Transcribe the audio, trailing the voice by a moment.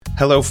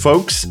Hello,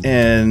 folks,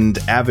 and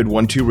avid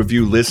 1-2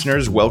 Review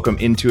listeners. Welcome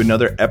into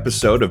another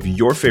episode of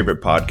your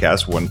favorite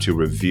podcast, 1-2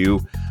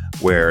 Review,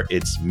 where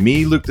it's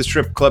me, Luke the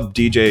Strip Club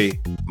DJ,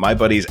 my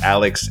buddies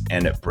Alex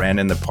and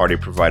Brandon the Party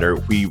Provider.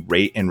 We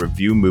rate and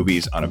review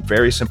movies on a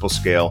very simple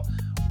scale,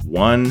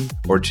 1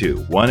 or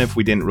 2. 1 if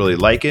we didn't really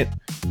like it,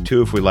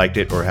 2 if we liked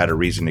it or had a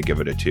reason to give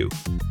it a 2.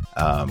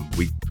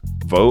 We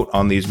vote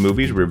on these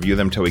movies, review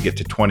them till we get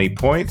to 20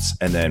 points,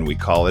 and then we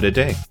call it a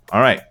day.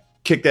 All right,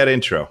 kick that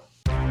intro.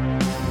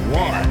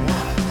 1,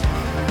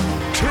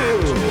 2.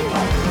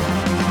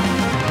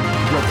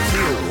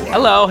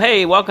 Hello,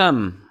 hey,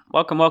 welcome.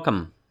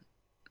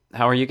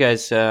 How are you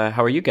guys?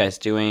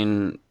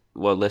 Doing?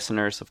 Well,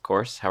 listeners, of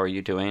course. How are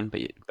you doing?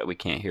 But we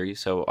can't hear you,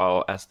 so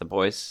I'll ask the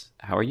boys.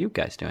 How are you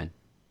guys doing?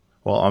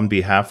 Well, on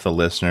behalf of the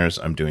listeners,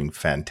 I'm doing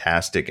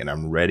fantastic, and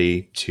I'm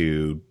ready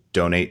to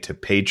donate to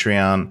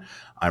Patreon.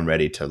 I'm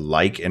ready to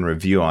like and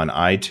review on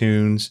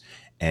iTunes,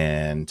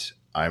 and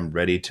I'm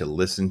ready to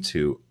listen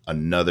to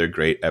another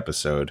great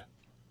episode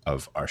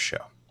of our show.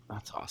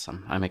 That's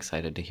awesome. I'm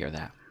excited to hear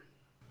that.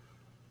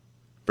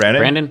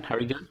 Brandon, how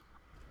are you doing?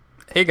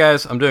 Hey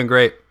guys, I'm doing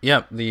great.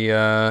 Yep,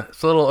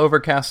 it's a little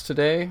overcast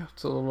today.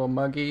 It's a little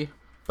muggy,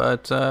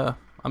 but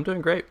I'm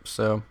doing great.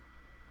 So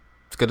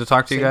it's good to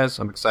talk to you guys.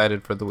 I'm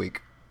excited for the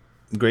week.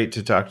 Great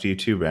to talk to you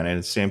too, Brandon.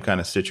 It's the same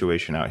kind of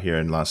situation out here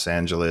in Los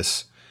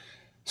Angeles.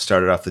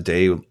 Started off the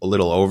day a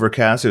little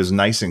overcast. It was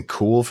nice and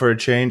cool for a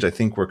change. I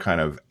think we're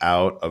kind of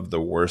out of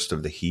the worst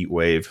of the heat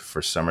wave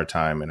for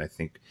summertime, and I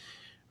think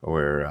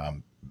we're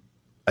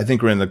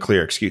in the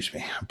clear. Excuse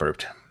me, I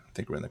burped. I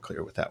think we're in the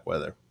clear with that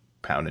weather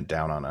pounding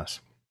down on us.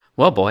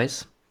 Well,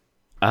 boys,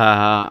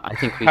 I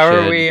think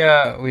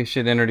we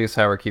should introduce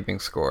how we're keeping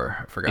score.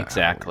 I forgot.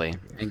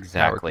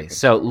 Exactly.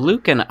 So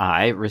Luke and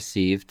I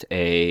received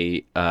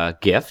a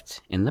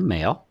gift in the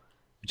mail,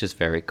 which is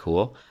very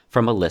cool,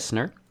 from a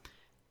listener.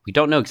 We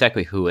don't know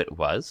exactly who it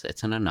was.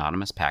 It's an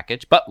anonymous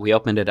package, but we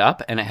opened it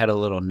up and it had a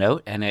little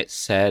note and it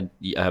said,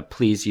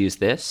 please use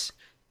this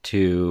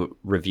to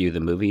review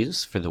the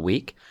movies for the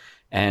week.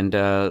 And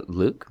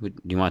Luke, do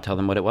you want to tell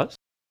them what it was?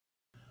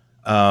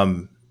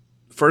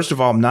 First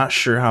of all, I'm not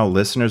sure how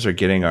listeners are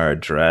getting our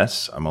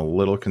address. I'm a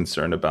little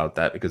concerned about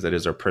that because that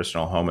is our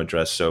personal home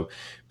address. So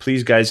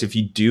please, guys, if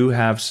you do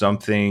have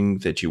something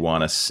that you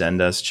want to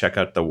send us, check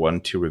out the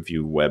 1-2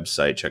 Review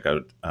website. Check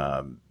out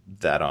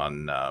that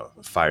on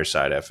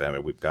Fireside FM.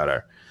 And we've got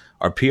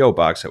our P.O.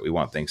 box that we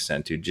want things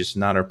sent to, just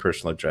not our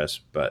personal address.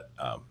 But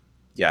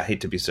I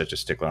hate to be such a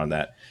stickler on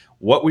that.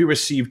 What we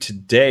received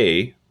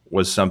today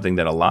was something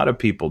that a lot of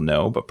people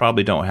know, but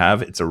probably don't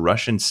have. It's a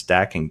Russian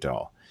stacking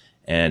doll.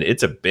 And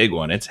it's a big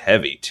one. It's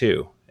heavy,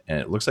 too. And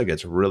it looks like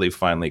it's really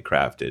finely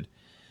crafted.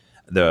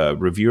 The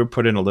reviewer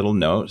put in a little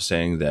note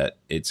saying that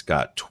it's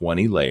got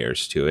 20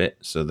 layers to it.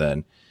 So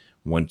then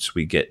once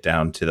we get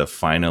down to the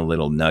final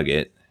little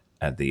nugget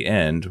at the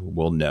end,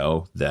 we'll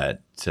know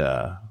that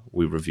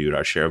we reviewed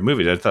our share of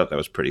movies. I thought that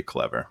was pretty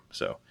clever.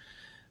 So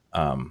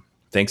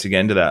thanks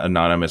again to that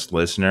anonymous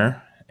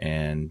listener.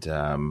 And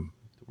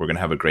we're going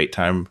to have a great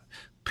time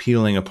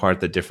peeling apart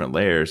the different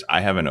layers.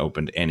 I haven't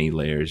opened any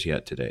layers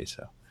yet today,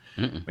 so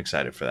I'm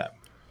excited for that.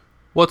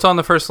 What's on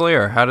the first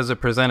layer? How does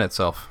it present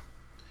itself?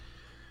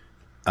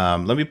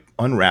 Let me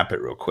unwrap it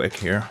real quick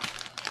here.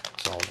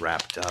 It's all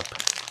wrapped up.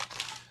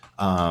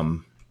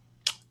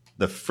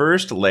 The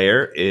first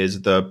layer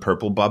is the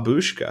purple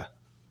babushka.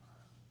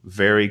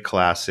 Very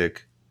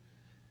classic,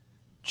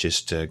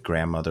 just a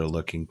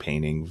grandmother-looking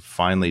painting.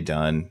 Finely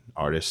done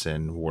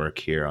artisan work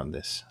here on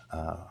this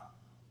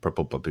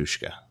purple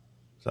babushka.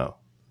 So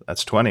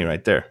that's 20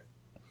 right there.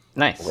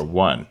 Nice. Or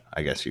 1,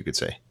 I guess you could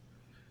say.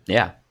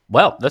 Yeah.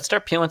 Well, let's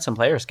start peeling some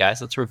layers, guys.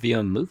 Let's review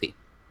a movie.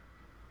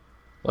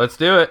 Let's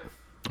do it.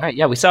 All right.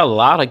 Yeah, we saw a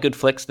lot of good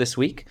flicks this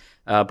week,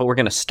 but we're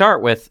going to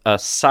start with a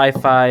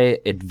sci-fi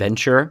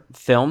adventure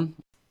film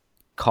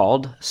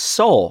called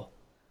Soul.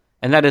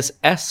 And that is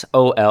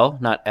S-O-L,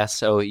 not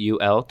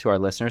S-O-U-L to our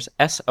listeners.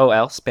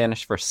 S-O-L,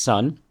 Spanish for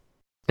sun.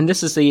 And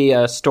this is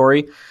the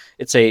story.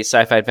 It's a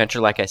sci-fi adventure,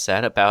 like I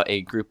said, about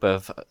a group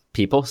of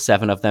people,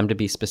 7 of them to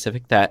be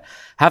specific, that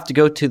have to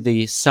go to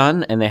the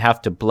sun and they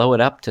have to blow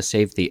it up to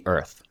save the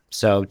Earth.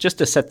 So just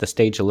to set the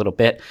stage a little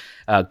bit,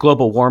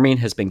 global warming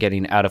has been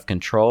getting out of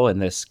control in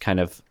this kind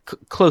of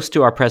close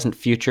to our present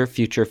future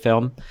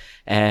film,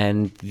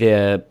 and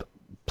the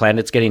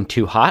planet's getting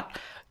too hot.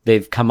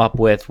 They've come up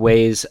with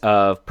ways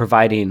of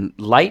providing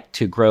light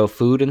to grow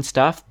food and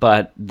stuff,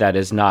 but that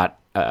is not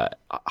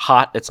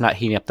hot. It's not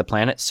heating up the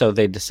planet. So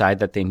they decide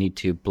that they need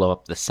to blow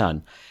up the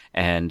sun.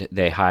 And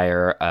they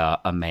hire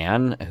a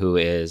man who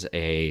is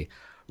a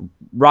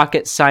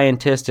rocket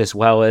scientist as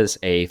well as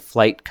a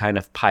flight kind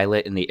of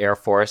pilot in the Air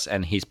Force.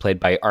 And he's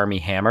played by Armie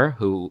Hammer,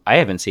 who I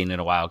haven't seen in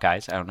a while,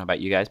 guys. I don't know about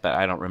you guys, but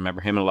I don't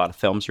remember him in a lot of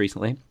films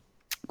recently.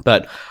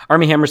 But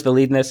Armie Hammer's the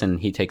lead in this, and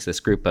he takes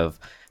this group of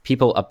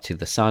people up to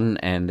the sun,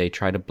 and they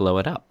try to blow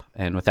it up.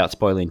 And without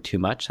spoiling too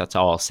much, that's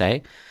all I'll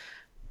say.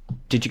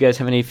 Did you guys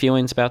have any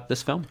feelings about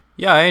this film?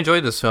 Yeah, I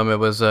enjoyed this film. It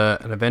was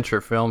an adventure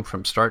film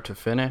from start to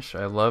finish.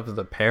 I loved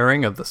the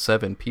pairing of the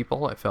 7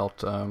 people. I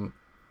felt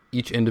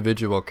each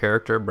individual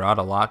character brought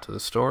a lot to the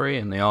story,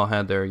 and they all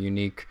had their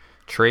unique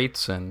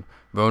traits and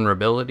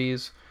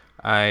vulnerabilities.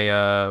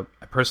 I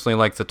personally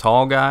like the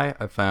tall guy.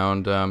 I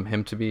found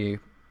him to be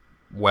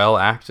well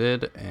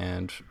acted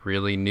and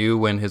really knew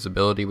when his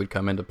ability would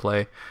come into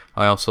play.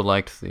 I also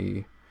liked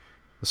the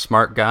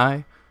smart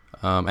guy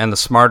and the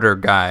smarter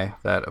guy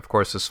that, of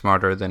course, is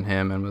smarter than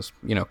him and was,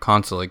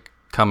 constantly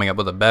coming up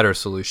with a better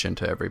solution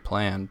to every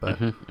plan. But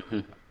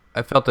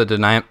I felt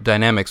the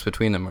dynamics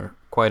between them were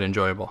quite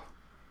enjoyable.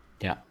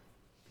 Yeah.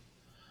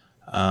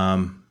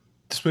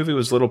 This movie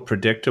was a little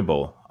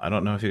predictable. I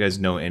don't know if you guys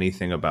know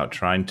anything about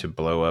trying to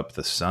blow up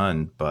the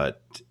sun,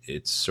 but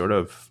it's sort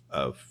of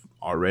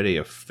already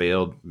a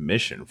failed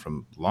mission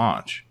from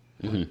launch.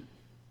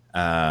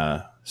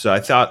 So I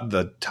thought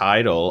the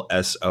title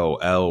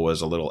SOL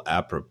was a little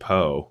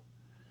apropos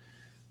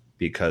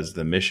because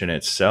the mission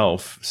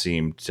itself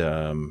seemed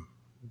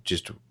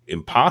just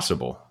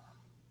impossible.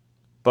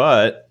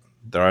 But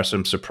there are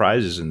some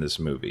surprises in this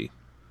movie.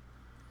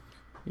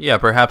 Yeah,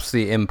 perhaps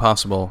the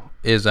impossible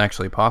is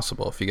actually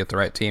possible if you get the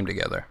right team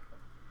together.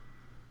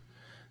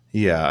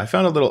 Yeah, I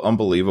found it a little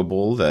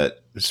unbelievable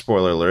that,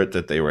 spoiler alert,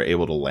 that they were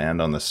able to land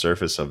on the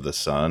surface of the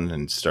sun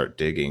and start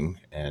digging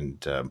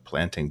and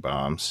planting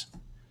bombs.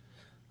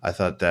 I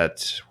thought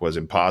that was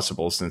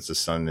impossible since the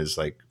sun is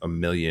like a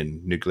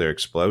million nuclear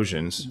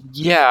explosions.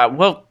 Yeah,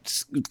 well,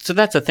 so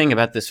that's the thing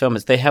about this film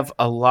is they have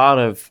a lot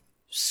of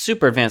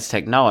super advanced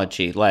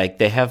technology. Like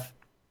they have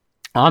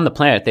on the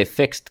planet, they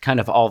fixed kind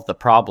of all of the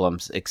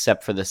problems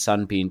except for the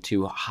sun being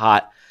too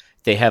hot.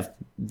 They have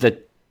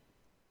the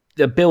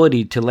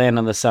ability to land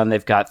on the sun.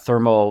 They've got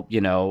thermal,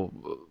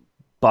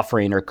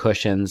 buffering or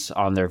cushions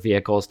on their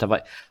vehicles. Stuff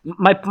like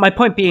my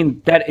point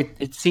being that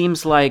it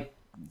seems like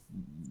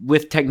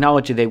with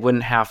technology they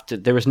wouldn't have to.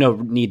 There was no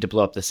need to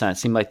blow up the sun. It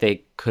seemed like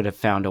they could have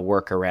found a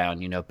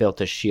workaround.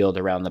 Built a shield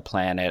around the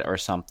planet or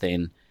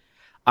something.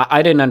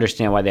 I didn't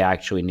understand why they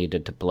actually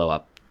needed to blow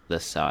up the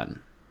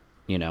sun.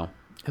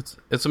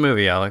 It's a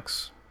movie,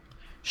 Alex.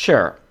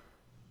 Sure.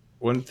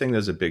 One thing that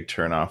was a big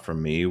turnoff for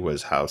me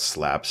was how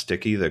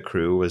slapsticky the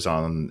crew was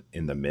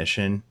in the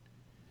mission.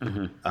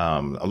 A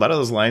lot of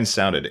those lines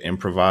sounded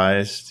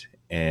improvised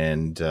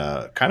and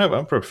kind of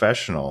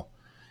unprofessional.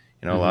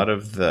 A lot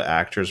of the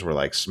actors were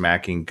like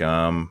smacking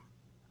gum.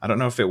 I don't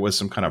know if it was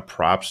some kind of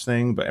props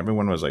thing, but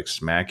everyone was like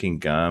smacking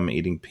gum,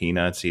 eating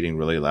peanuts, eating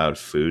really loud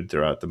food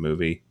throughout the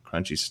movie.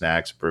 Crunchy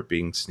snacks,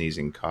 burping,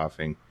 sneezing,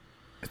 coughing.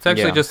 It's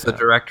actually just the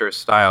director's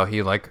style.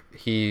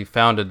 He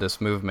founded this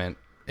movement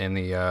in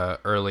the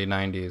early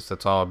 90s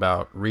that's all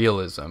about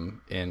realism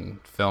in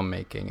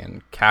filmmaking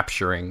and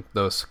capturing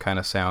those kind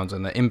of sounds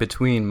and the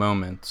in-between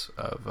moments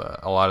of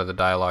a lot of the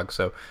dialogue.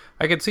 So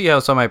I could see how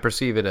some might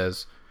perceive it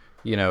as,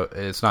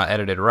 it's not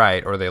edited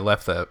right or they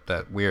left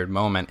that weird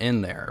moment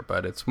in there,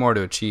 but it's more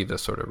to achieve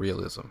this sort of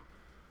realism.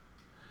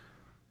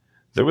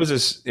 There's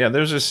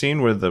a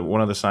scene where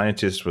one of the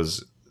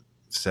scientists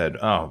said,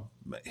 "Oh,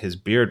 his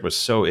beard was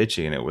so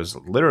itchy," and it was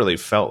literally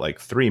felt like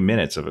 3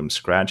 minutes of him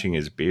scratching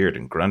his beard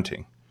and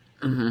grunting.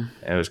 And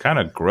it was kind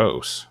of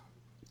gross.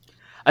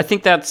 I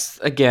think that's,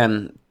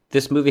 again,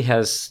 this movie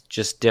has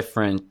just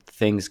different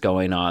things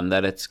going on,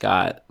 that it's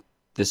got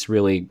this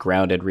really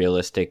grounded,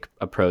 realistic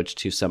approach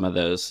to some of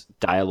those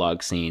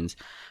dialogue scenes,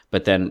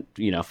 but then,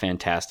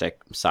 fantastic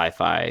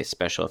sci-fi,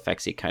 special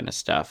effectsy kind of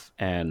stuff.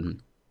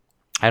 And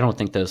I don't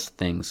think those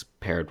things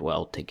paired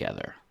well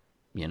together,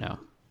 I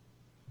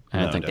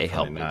don't think they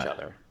help each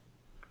other.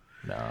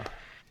 No.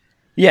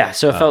 Yeah,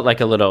 so it felt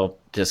like a little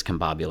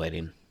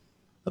discombobulating.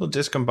 A little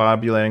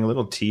discombobulating, a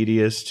little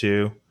tedious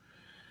too.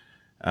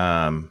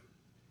 But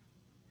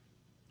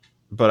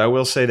I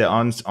will say that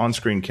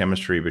on-screen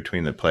chemistry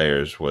between the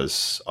players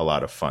was a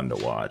lot of fun to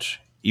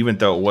watch. Even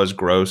though it was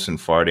gross and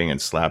farting and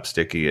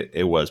slapsticky,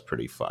 it was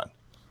pretty fun.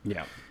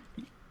 Yeah.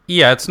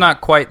 Yeah, it's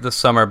not quite the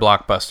summer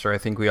blockbuster I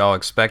think we all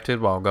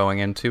expected while going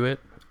into it.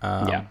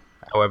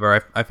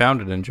 However, I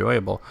found it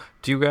enjoyable.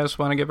 Do you guys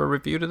want to give a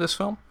review to this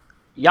film?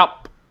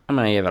 Yup. I'm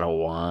going to give it a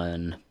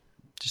 1.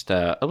 Just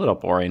a little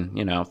boring.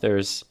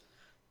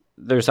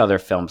 There's other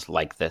films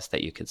like this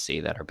that you could see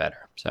that are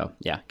better. So,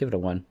 yeah, give it a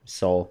 1.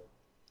 Soul.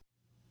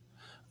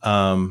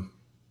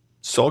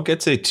 Soul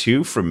gets a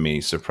 2 from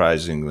me,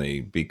 surprisingly,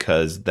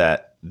 because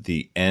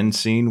the end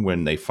scene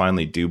when they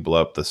finally do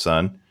blow up the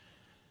sun.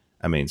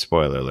 I mean,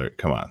 spoiler alert,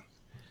 come on.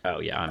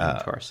 Oh, yeah,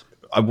 of course.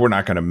 They're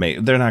not going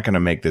to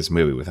make this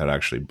movie without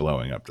actually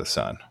blowing up the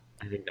sun.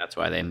 I think that's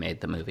why they made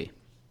the movie.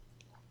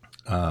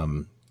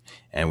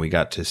 And we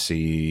got to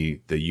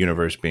see the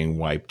universe being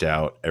wiped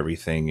out,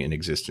 everything in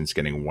existence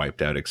getting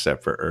wiped out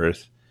except for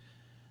Earth.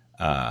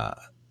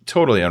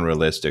 Totally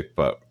unrealistic,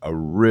 but a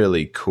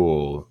really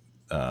cool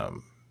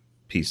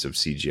piece of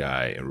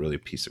CGI and really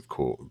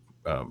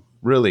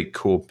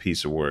cool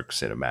piece of work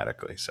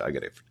cinematically. So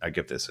I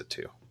give this a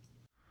 2.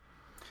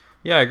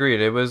 Yeah, I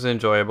agreed. It was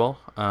enjoyable.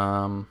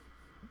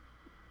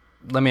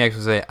 Let me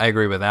actually say I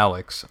agree with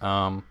Alex.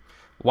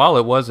 While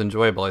it was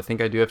enjoyable, I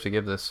think I do have to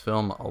give this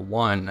film a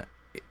 1.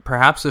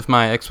 Perhaps if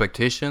my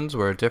expectations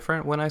were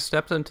different when I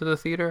stepped into the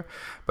theater,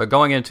 but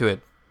going into it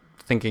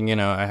thinking,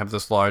 I have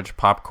this large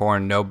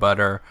popcorn, no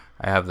butter.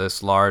 I have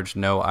this large,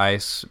 no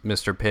ice,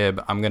 Mr.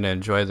 Pibb. I'm going to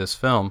enjoy this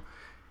film.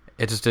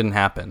 It just didn't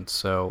happen.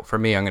 So for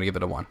me, I'm going to give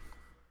it a 1.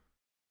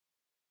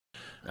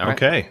 All right.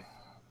 Okay.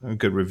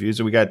 Good reviews.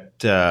 So we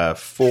got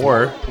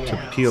 4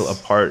 to peel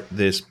apart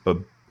this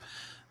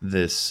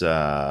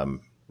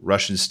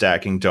Russian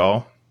stacking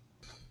doll.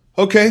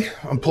 Okay,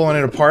 I'm pulling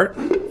it apart.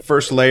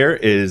 First layer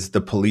is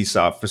the police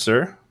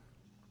officer.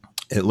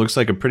 It looks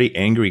like a pretty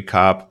angry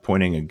cop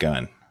pointing a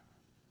gun.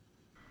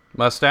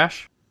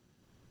 Mustache?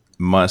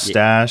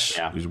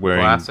 Yeah. He's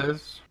wearing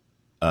Glasses?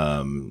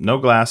 no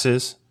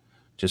glasses,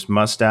 just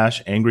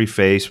mustache, angry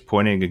face,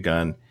 pointing a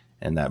gun,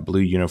 and that blue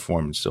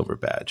uniform and silver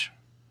badge.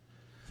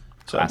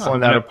 So I'm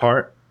pulling that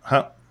apart.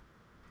 Huh?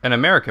 An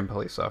American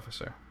police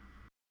officer.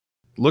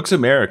 Looks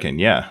American,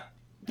 yeah.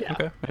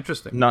 Okay,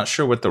 interesting. Not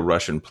sure what the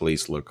Russian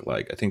police look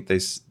like. I think they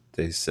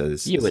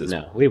says You would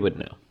know. We would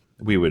know.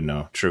 We would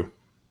know. True.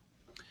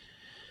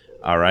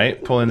 All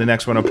right, pulling the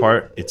next one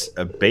apart. It's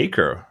a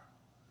baker,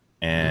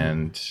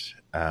 and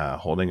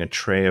holding a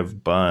tray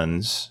of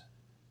buns.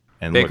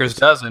 And Baker's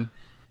dozen.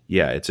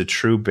 Yeah, it's a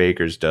true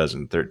baker's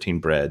dozen. 13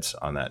 breads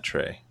on that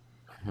tray.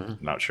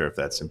 Not sure if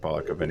that's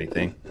symbolic of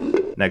anything.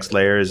 Next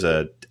layer is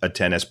a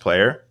tennis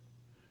player,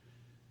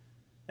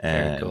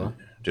 and Very cool.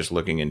 just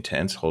looking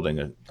intense,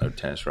 holding a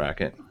tennis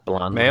racket.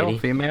 Blonde Male, lady.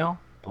 female?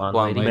 Blonde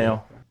Blonde lady.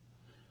 Male,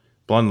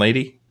 blonde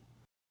lady.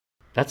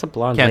 That's a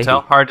blonde Can't lady.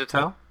 tell? Hard to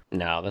tell?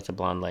 No, that's a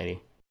blonde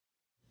lady.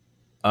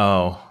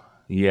 Oh,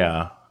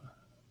 yeah.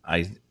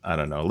 I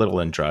don't know, a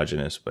little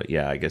androgynous, but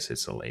yeah, I guess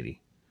it's a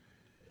lady.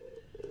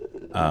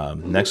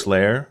 Next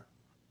layer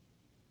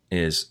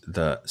is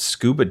the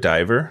scuba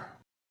diver.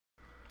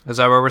 Is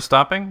that where we're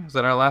stopping? Is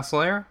that our last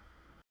layer?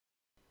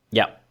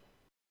 Yep.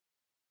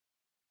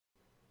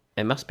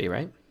 It must be,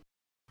 right?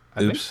 I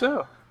think Oops.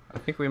 so. I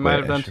think we might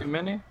have done Sure. too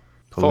many.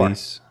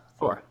 Police,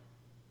 4.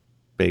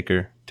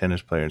 baker,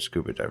 tennis player, and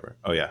scuba diver.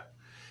 Oh yeah,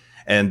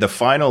 and the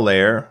final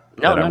layer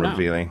that I'm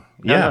revealing.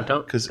 No,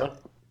 don't. because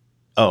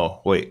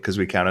oh wait, because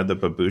we counted the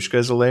babushka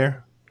as a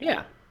layer.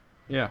 Yeah.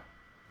 Yeah.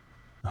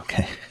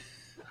 Okay.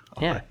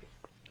 Yeah.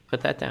 Put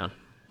that down.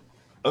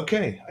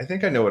 Okay, I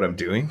think I know what I'm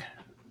doing.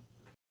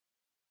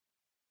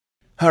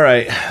 All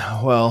right.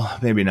 Well,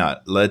 maybe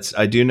not.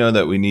 I do know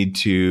that we need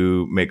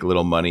to make a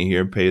little money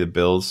here, pay the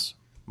bills.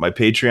 My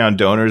Patreon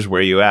donors,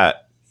 where you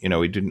at?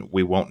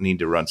 We won't need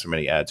to run so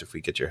many ads if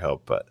we get your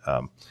help, but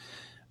got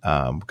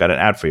an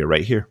ad for you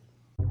right here.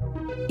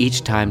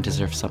 Each time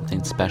deserves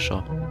something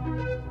special.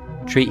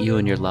 Treat you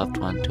and your loved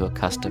one to a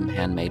custom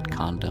handmade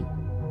condom.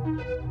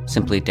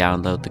 Simply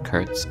download the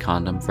Kurtz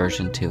Condom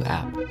version 2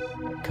 app.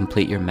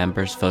 Complete your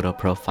member's photo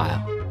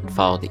profile and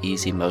follow the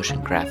easy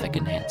motion graphic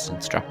enhanced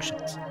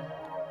instructions.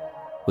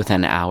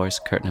 Within hours,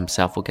 Kurt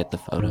himself will get the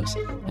photos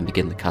and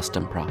begin the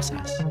custom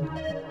process.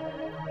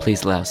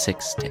 Please allow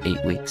 6 to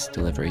 8 weeks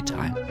delivery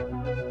time.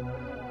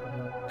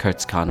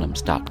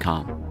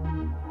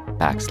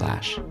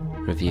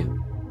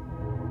 KurtzCondoms.com/review.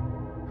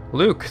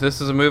 Luke,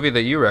 this is a movie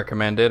that you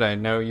recommended. I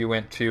know you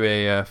went to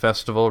a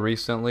festival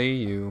recently.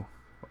 You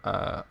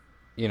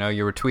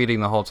were tweeting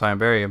the whole time,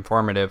 very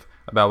informative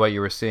about what you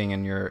were seeing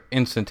and your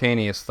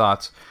instantaneous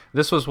thoughts.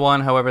 This was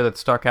one, however, that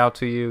stuck out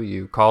to you.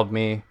 You called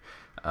me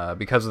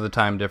because of the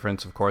time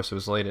difference. Of course, it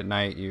was late at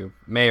night. You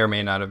may or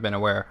may not have been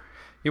aware.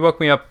 You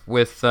woke me up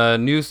with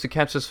news to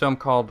catch this film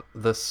called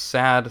The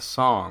Sad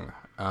Song.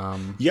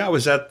 Yeah, I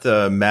was at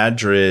the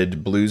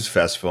Madrid Blues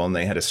Festival, and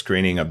they had a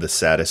screening of The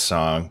Saddest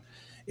Song.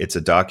 It's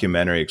a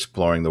documentary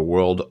exploring the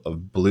world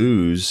of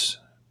blues,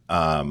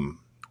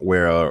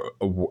 where a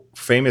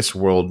famous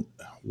world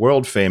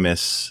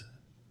famous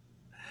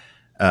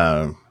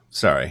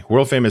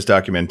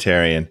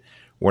documentarian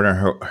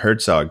Werner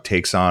Herzog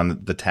takes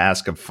on the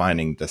task of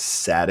finding the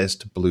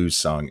saddest blues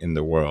song in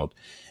the world.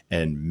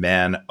 And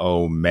man,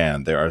 oh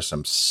man, there are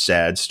some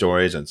sad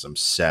stories and some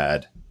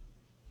sad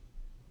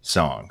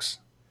songs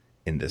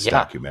in this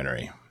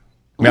documentary.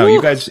 Now,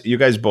 you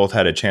guys both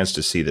had a chance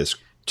to see this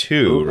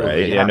too,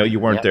 right? Yeah. I know you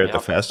weren't there at the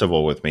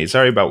festival with me.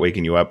 Sorry about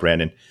waking you up,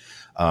 Brandon.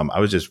 I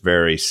was just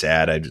very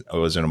sad. I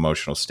was in an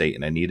emotional state,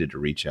 and I needed to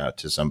reach out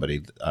to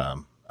somebody.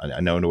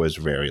 I know it was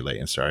very late,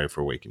 and sorry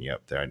for waking you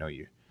up there. I know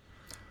you.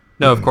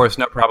 No, of course,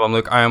 no problem,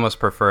 Luke. I almost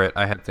prefer it.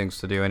 I had things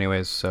to do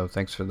anyways, so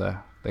thanks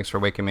for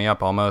waking me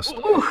up almost.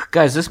 Ooh,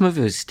 guys, this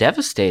movie was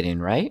devastating,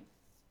 right?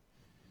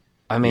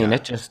 I mean,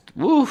 it just,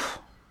 woof.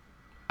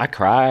 I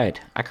cried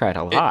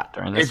a lot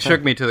during this. It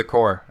shook me to the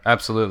core,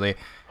 absolutely.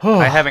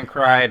 I haven't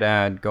cried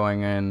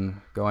going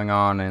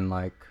on in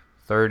like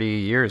 30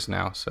 years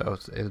now, so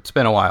it's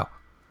been a while.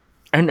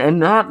 And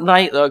not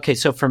like, okay,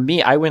 so for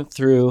me, I went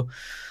through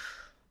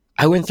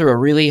a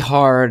really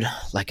hard,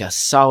 like a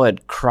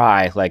solid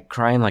cry, like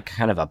crying like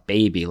kind of a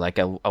baby, like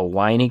a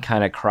whiny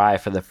kind of cry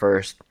for the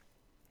first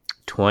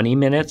 20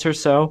 minutes or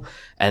so.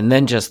 And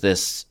then just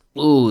this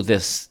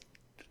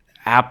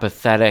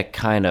apathetic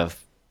kind of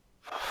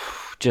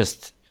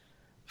just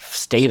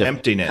state of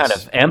emptiness, kind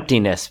of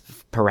emptiness,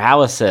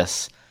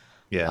 paralysis.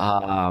 Yeah.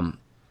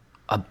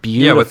 A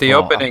beautiful. Yeah, with the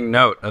opening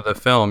note of the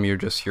film, you're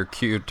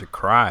cued to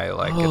cry.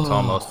 Like it's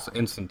almost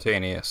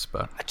instantaneous.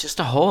 But just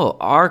a whole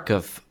arc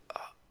of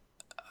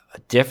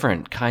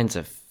different kinds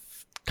of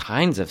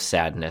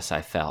sadness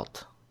I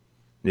felt.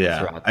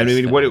 Yeah, I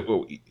mean, what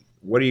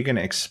are you going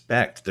to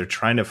expect? They're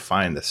trying to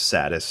find the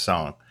saddest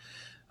song.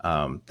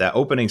 That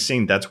opening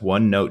scene, that's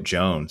One Note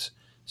Jones,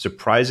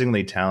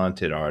 surprisingly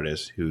talented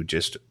artist who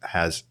just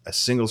has a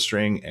single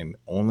string and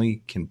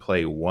only can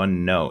play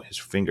one note. His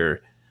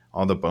finger,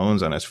 all the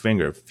bones on his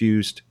finger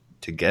fused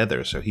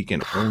together, so he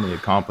can only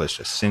accomplish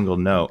a single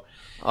note.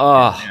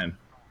 Oh,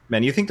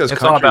 man, you think those?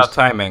 It's all about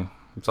timing.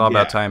 It's all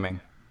about timing.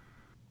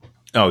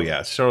 Oh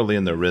yeah, totally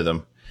in the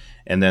rhythm,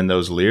 and then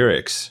those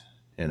lyrics,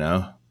 you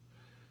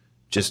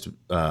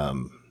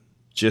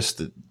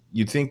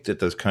think that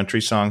those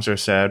country songs are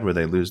sad, where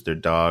they lose their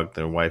dog,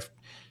 their wife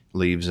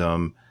leaves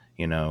them,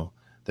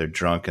 they're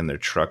drunk and their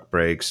truck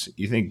breaks.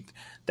 You think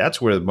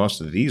that's where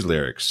most of these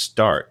lyrics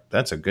start.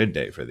 That's a good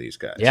day for these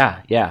guys.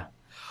 Yeah.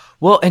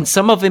 Well, and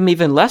some of them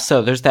even less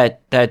so. There's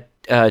that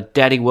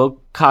Daddy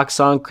Wilcox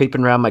song,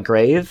 "Creeping Around My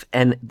Grave,"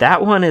 and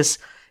that one it's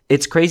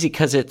crazy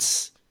because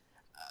it's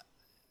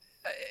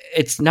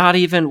not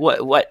even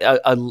what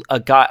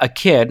a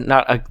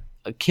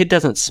kid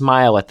doesn't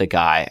smile at the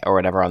guy or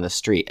whatever on the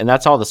street, and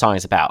that's all the song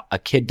is about. A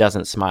kid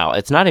doesn't smile.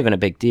 It's not even a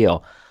big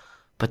deal,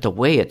 but the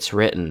way it's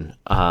written,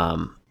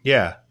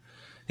 yeah,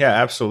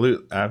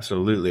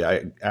 absolutely.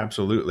 I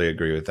absolutely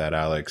agree with that,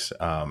 Alex.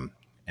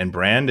 And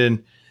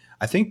Brandon,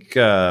 I think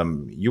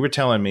you were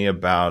telling me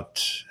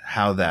about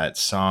how that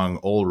song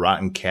 "Old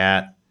Rotten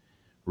Cat"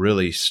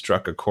 really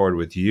struck a chord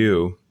with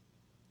you.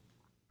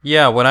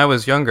 Yeah, when I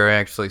was younger, I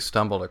actually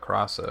stumbled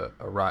across a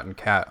rotten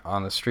cat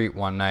on the street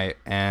one night,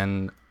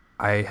 and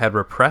I had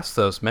repressed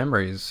those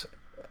memories.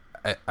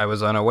 I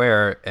was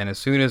unaware, and as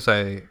soon as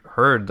I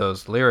heard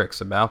those lyrics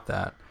about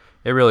that,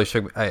 it really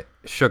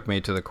shook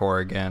me to the core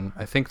again.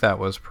 I think that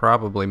was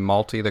probably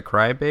Malty the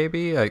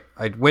Crybaby.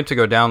 I went to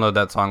go download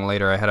that song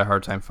later. I had a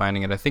hard time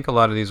finding it. I think a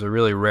lot of these are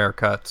really rare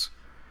cuts.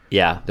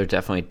 Yeah, they're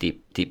definitely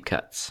deep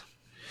cuts.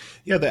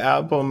 Yeah, the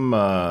album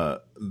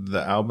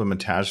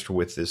attached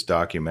with this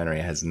documentary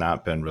has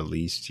not been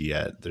released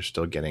yet. They're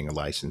still getting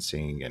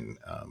licensing and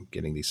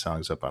getting these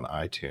songs up on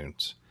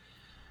iTunes.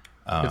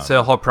 It's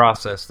a whole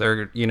process.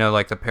 They're,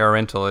 like the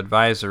parental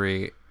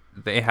advisory,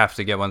 they have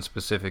to get one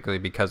specifically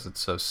because it's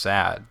so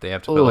sad. They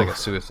have to put like a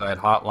suicide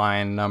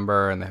hotline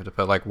number, and they have to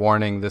put like,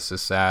 warning, this is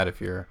sad.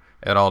 If you're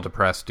at all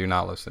depressed, do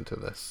not listen to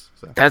this.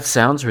 So. That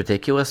sounds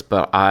ridiculous,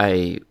 but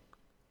I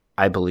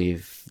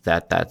believe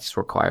that that's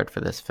required for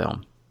this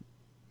film.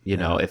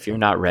 If you're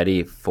not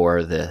ready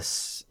for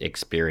this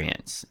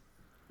experience,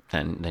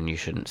 then you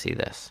shouldn't see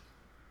this.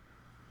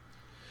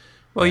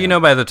 Well,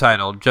 by the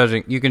title,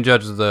 you can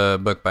judge the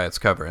book by its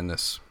cover in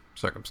this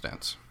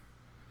circumstance.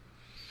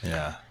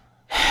 Yeah.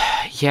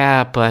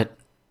 Yeah, but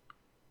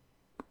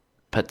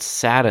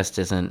saddest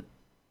isn't,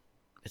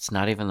 it's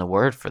not even the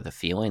word for the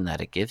feeling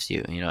that it gives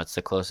you. It's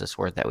the closest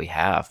word that we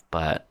have,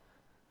 but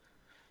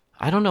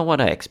I don't know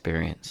what I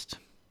experienced.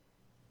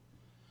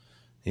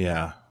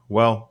 Yeah.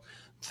 Well,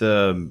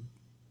 the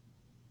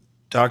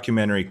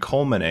documentary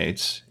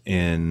culminates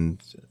in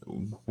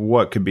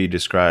what could be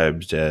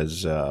described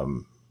as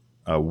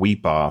a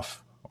weep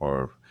off,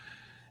 or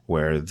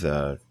where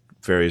the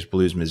various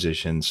blues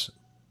musicians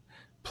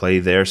play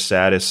their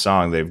saddest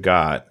song they've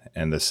got,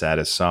 and the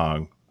saddest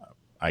song,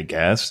 I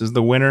guess, is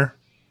the winner.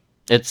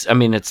 It's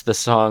the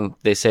song,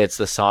 they say it's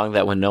the song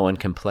that when no one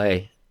can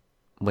play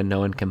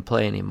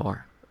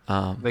anymore.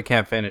 They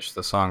can't finish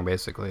the song,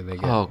 basically. They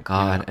get, oh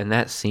God! And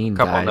that scene, a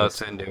couple guys.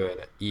 notes into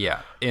it,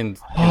 yeah,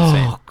 insane.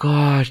 Oh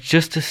gosh,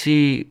 just to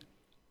see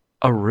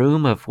a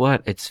room of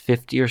it's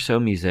 50 or so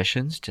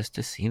musicians, just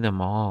to see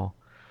them all.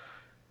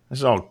 This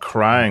is all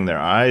crying their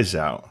eyes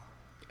out.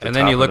 And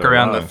then you look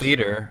around the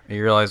theater, and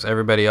you realize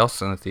everybody else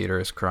in the theater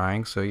is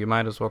crying, so you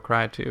might as well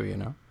cry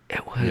too.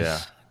 It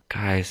was,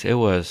 guys. It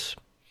was.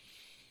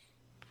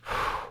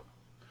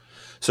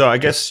 So I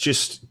guess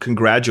just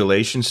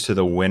congratulations to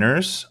the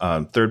winners.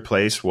 Third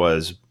place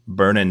was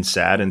 "Burnin'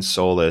 Sad and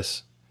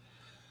Soulless"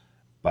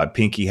 by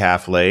Pinky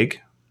Half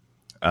Leg.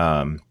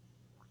 Coffin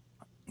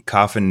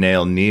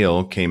Nail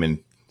Neil came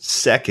in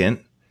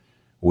second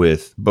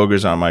with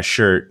 "Boogers on My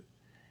Shirt."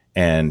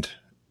 And,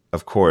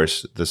 of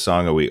course, the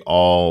song that we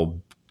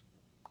all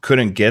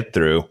couldn't get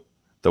through,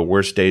 "The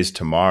Worst Days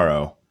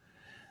Tomorrow."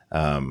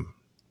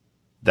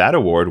 That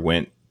award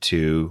went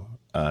to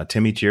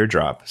Timmy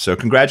Teardrop. So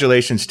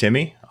congratulations,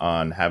 Timmy,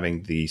 on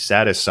having the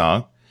saddest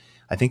song.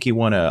 I think he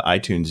won an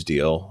iTunes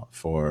deal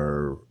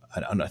for,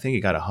 I think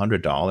he got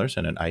 $100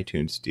 and an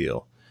iTunes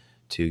deal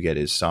to get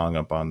his song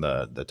up on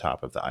the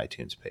top of the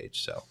iTunes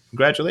page. So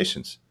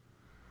congratulations.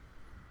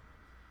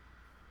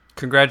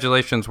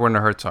 Congratulations,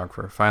 Werner Herzog,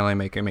 for finally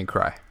making me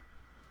cry.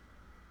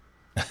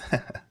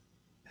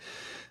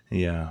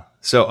 Yeah.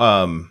 So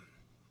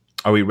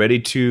are we ready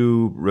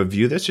to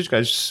review this? Did you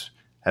guys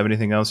have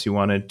anything else you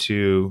wanted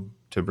to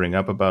bring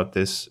up about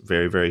this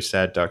very, very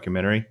sad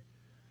documentary?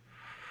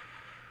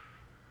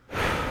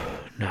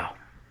 No.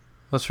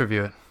 Let's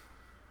review it.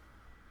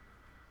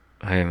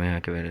 I mean, I'll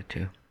give it a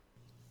 2.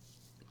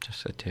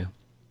 Just a 2.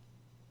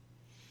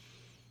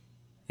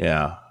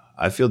 Yeah,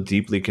 I feel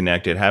deeply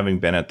connected, having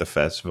been at the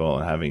festival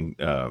and having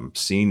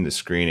seen the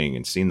screening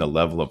and seen the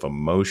level of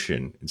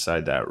emotion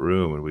inside that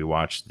room. And we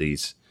watched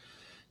these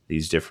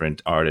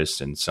different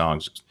artists and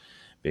songs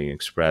being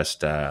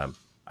expressed. I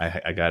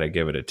got to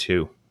give it a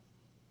 2.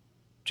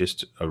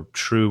 Just a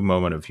true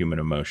moment of human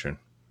emotion.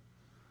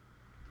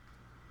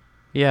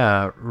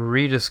 Yeah,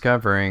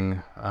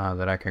 rediscovering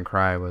that I Can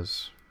Cry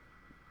was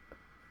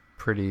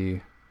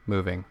pretty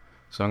moving.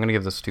 So I'm going to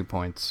give this 2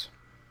 points.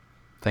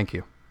 Thank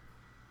you.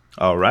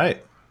 All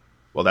right.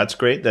 Well, that's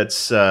great. That's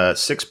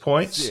 6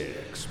 points.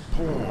 6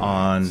 points.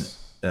 On.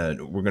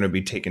 We're going to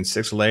be taking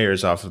 6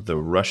 layers off of the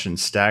Russian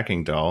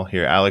stacking doll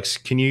here. Alex,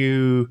 can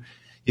you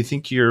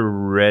think you're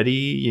ready?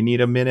 You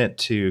need a minute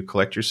to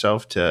collect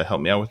yourself to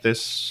help me out with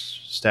this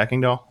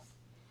stacking doll?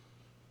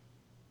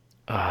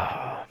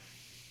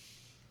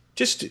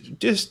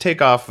 Just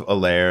take off a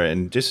layer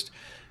and just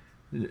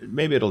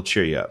maybe it'll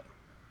cheer you up.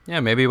 Yeah,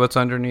 maybe what's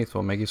underneath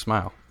will make you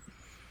smile.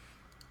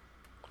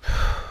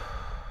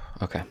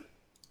 Okay.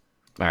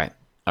 All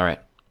right.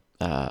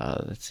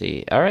 Let's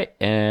see. All right,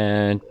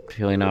 and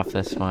peeling off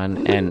this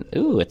one, and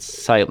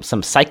it's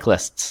some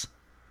cyclists.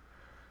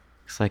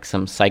 Looks like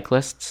some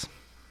cyclists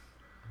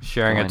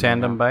Sharing a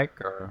tandem bike,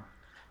 or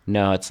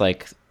no? It's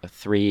like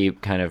 3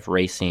 kind of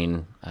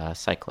racing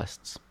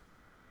cyclists.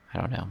 I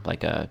don't know,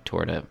 like a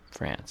Tour de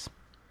France.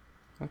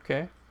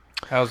 okay.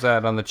 How's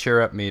that on the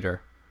cheer up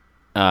meter?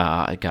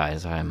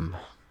 Guys, I'm.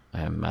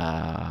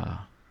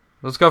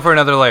 Let's go for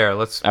another layer.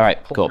 Let's. All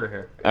right, pull cool. through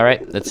here. All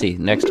right, let's see.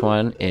 Next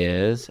one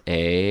is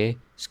a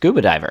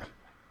scuba diver.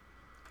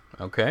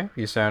 Okay,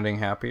 you sounding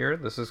happier.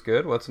 This is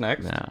good. What's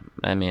next? No,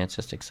 I mean, it's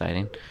just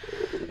exciting.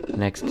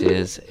 Next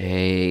is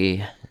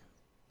a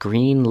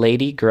green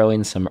lady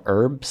growing some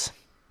herbs.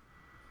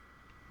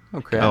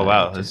 Okay. Oh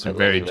wow, Just this is a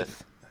lady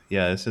with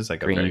this is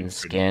like a green very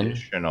skin.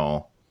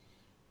 traditional.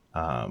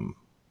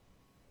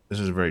 This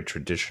is a very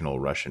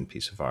traditional Russian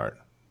piece of art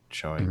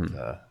showing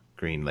the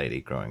green lady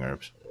growing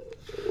herbs.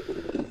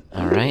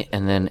 All right,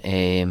 and then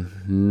a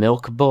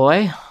milk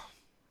boy.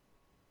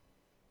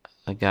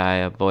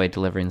 A boy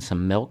delivering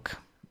some milk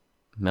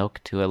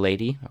to a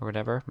lady or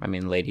whatever. I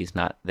mean, lady's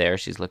not there.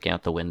 She's looking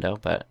out the window,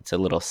 but it's a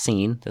little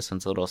scene. This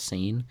one's a little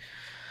scene.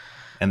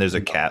 And there's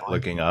a cat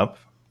looking up.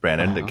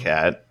 Brandon, the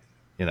cat,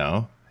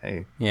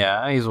 hey.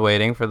 Yeah, he's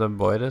waiting for the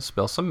boy to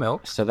spill some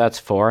milk. So that's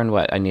 4, and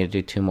what? I need to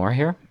do 2 more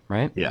here,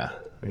 right? Yeah,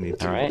 we need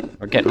to. All right,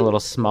 we're getting a little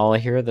smaller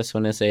here. This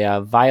one is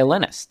a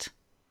violinist.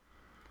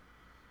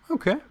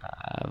 Okay.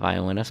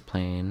 Violinist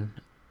playing.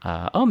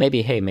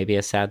 Maybe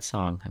a sad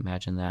song.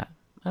 Imagine that.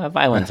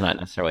 Violin's not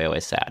necessarily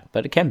always sad,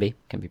 but it can be.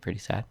 It can be pretty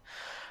sad.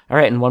 All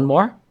right, and one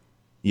more.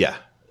 Yeah.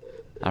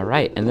 All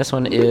right, and this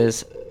one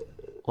is.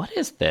 What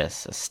is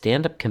this? A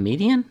stand-up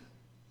comedian?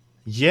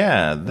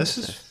 Yeah, this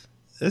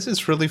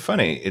is really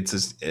funny.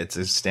 It's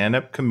a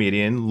stand-up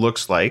comedian.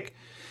 Looks like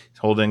he's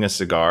holding a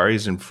cigar.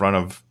 He's in front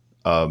of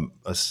a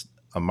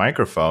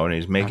microphone.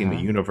 He's making the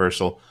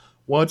universal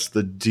 "What's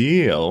the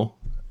deal?"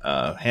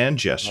 hand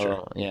gesture.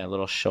 A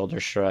little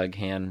shoulder shrug,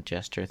 hand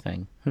gesture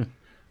thing.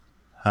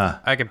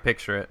 I can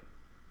picture it.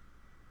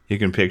 You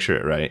can picture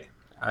it, right?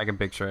 I can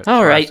picture it.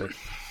 All right, Classic.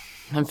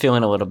 I'm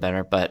feeling a little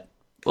better, but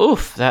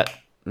oof, that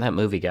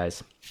movie,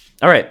 guys.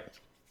 All right,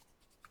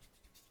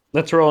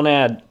 let's roll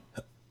an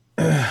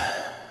ad.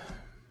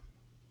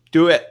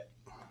 Do it.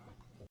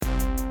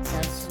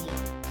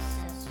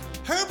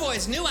 Her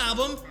Boy's new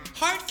album,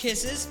 Heart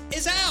Kisses,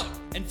 is out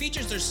and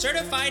features their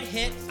certified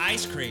hit,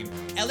 Ice Cream.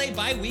 LA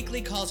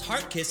Bi-Weekly calls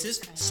Heart Kisses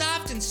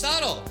soft and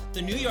subtle.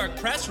 The New York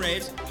press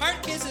raves,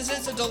 Heart Kisses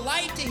is a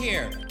delight to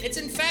hear. It's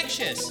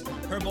infectious.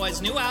 Her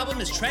Boy's new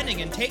album is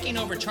trending and taking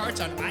over charts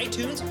on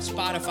iTunes,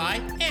 Spotify,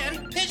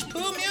 and Pitch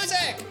Poo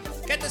Music.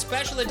 Get the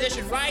special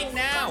edition right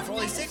now for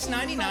only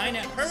 $6.99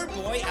 at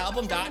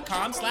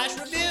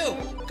herboyalbum.com/review.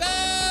 Go!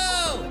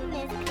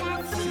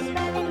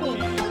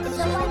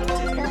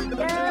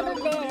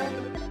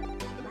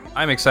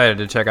 I'm excited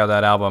to check out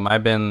that album.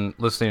 I've been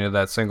listening to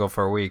that single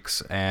for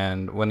weeks,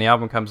 and when the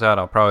album comes out,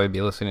 I'll probably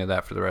be listening to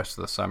that for the rest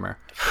of the summer.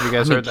 Have you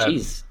guys heard that?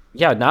 Geez.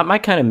 Yeah, not my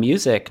kind of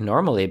music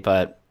normally,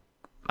 but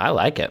I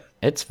like it.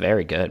 It's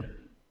very good.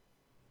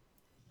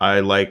 I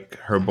like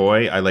Her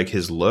Boy. I like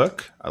his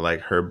look. I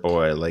like Her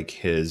Boy. I like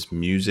his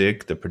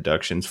music. The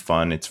production's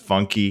fun. It's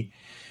funky,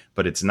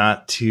 but it's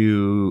not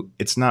too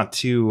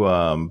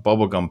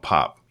bubblegum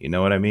pop. You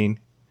know what I mean?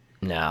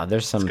 No,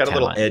 there's some It's got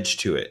talent. a little edge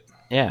to it.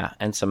 Yeah,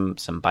 and some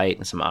bite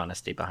and some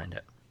honesty behind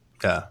it.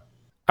 Yeah.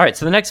 All right,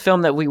 so the next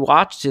film that we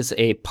watched is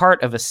a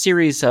part of a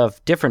series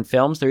of different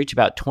films. They're each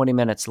about 20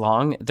 minutes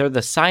long. They're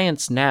the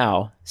Science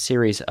Now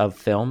series of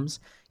films.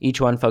 Each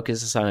one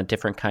focuses on a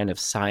different kind of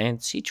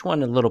science, each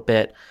one a little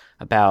bit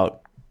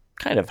about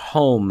kind of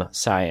home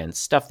science,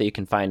 stuff that you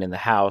can find in the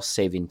house,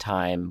 saving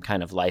time,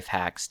 kind of life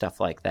hacks, stuff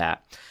like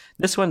that.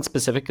 This one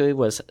specifically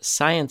was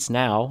Science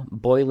Now,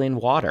 Boiling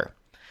Water.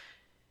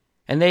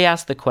 And they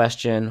asked the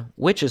question,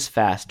 which is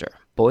faster,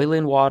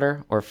 boiling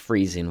water or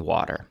freezing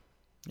water?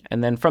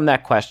 And then from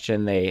that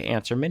question, they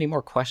answer many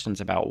more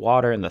questions about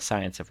water and the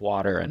science of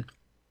water and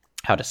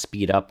how to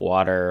speed up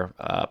water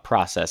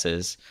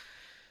processes.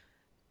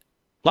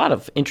 A lot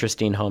of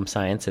interesting home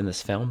science in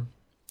this film.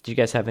 Do you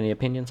guys have any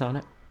opinions on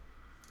it?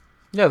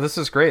 Yeah, this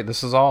is great.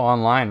 This is all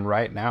online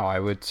right now. I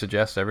would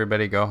suggest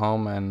everybody go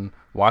home and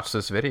watch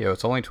this video.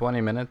 It's only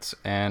 20 minutes,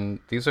 and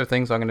these are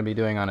things I'm going to be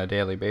doing on a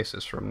daily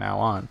basis from now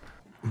on.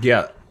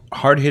 Yeah,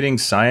 hard-hitting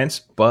science,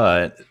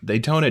 but they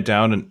tone it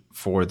down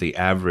for the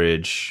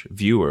average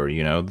viewer.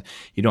 You know,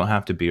 you don't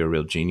have to be a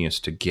real genius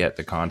to get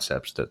the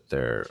concepts that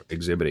they're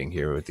exhibiting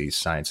here with these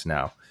Science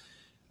Now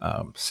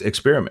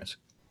experiments.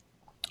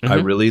 I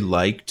really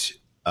liked,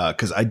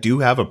 because I do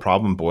have a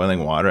problem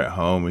boiling water at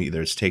home.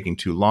 Either it's taking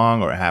too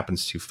long or it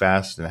happens too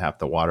fast and half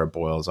the water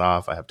boils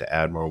off. I have to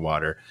add more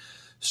water.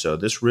 So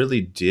this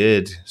really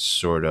did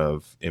sort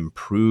of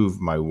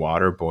improve my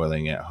water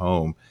boiling at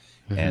home.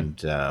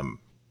 And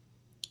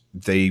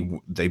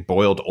they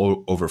boiled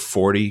over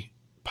 40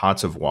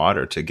 pots of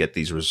water to get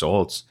these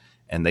results.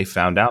 And they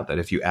found out that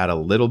if you add a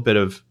little bit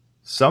of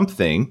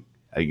something,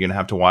 you're going to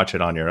have to watch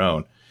it on your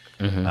own.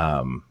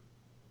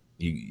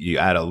 You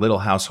add a little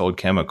household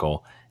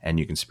chemical and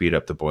you can speed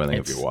up the boiling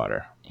of your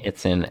water.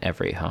 It's in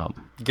every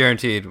home.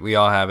 Guaranteed, we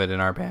all have it in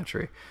our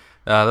pantry.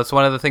 That's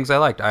one of the things I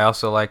liked. I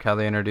also like how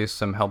they introduced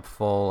some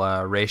helpful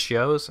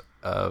ratios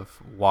of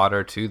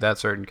water to that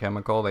certain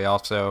chemical. They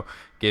also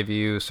give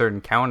you certain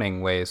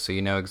counting ways so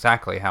you know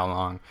exactly how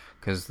long.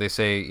 Because they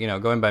say, you know,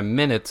 going by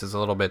minutes is a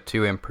little bit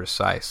too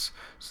imprecise.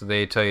 So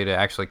they tell you to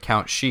actually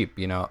count sheep.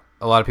 You know,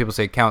 a lot of people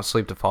say count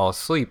sleep to fall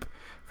asleep.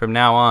 From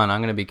now on, I'm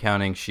going to be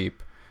counting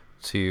sheep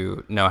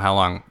to know how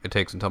long it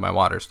takes until my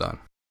water's done.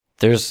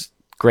 There's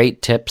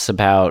great tips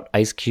about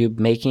ice cube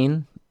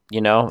making. You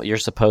know, you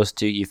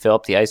fill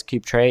up the ice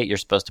cube tray, you're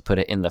supposed to put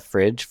it in the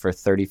fridge for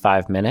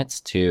 35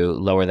 minutes to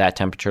lower that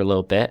temperature a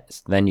little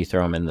bit. Then you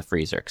throw them in the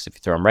freezer. Because if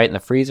you throw them right in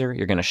the freezer,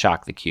 you're going to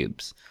shock the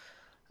cubes.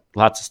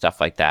 Lots of stuff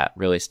like that.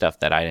 Really stuff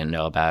that I didn't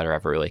know about or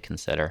ever really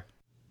consider.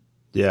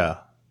 Yeah,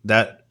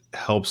 that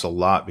helps a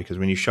lot because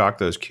when you shock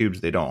those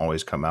cubes, they don't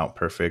always come out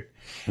perfect.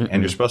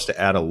 And you're supposed to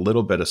add a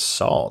little bit of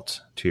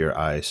salt to your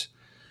ice,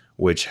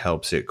 which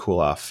helps it cool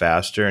off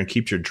faster and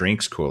keeps your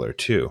drinks cooler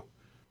too.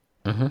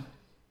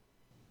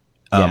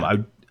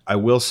 I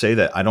will say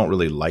that I don't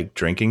really like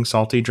drinking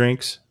salty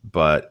drinks,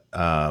 but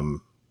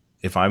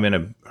if I'm in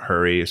a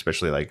hurry,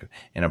 especially like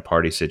in a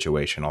party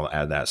situation, I'll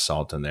add that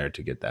salt in there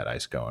to get that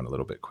ice going a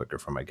little bit quicker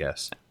for my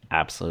guests.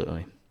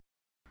 Absolutely.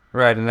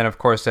 Right, and then of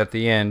course at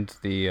the end,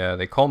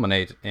 they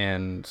culminate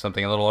in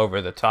something a little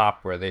over the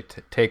top, where they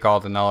take all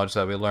the knowledge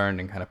that we learned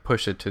and kind of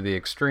push it to the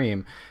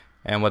extreme.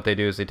 And what they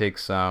do is they take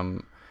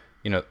some,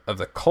 you know, of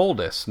the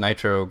coldest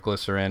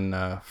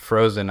nitroglycerin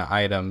frozen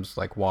items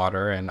like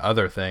water and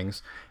other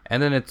things,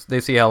 and then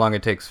they see how long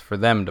it takes for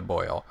them to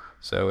boil.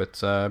 So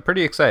it's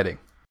pretty exciting.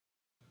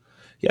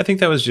 Yeah, I think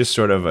that was just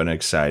sort of an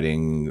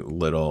exciting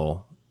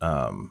little,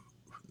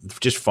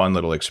 just fun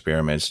little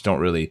experiments. Don't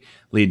really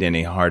lead to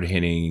any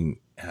hard-hitting,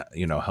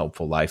 you know,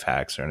 helpful life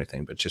hacks or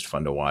anything, but just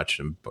fun to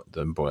watch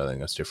them boiling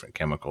those different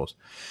chemicals.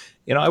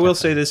 You know, I will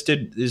say this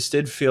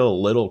did feel a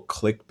little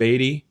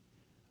clickbaity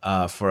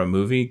for a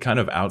movie, kind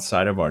of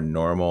outside of our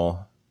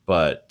normal,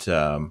 but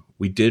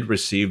we did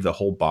receive the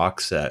whole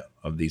box set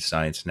of these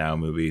Science Now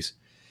movies,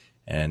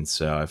 and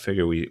so I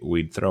figure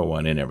we'd throw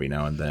one in every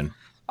now and then.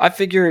 I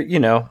figure, you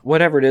know,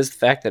 whatever it is, the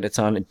fact that it's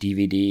on a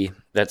DVD,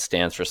 that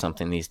stands for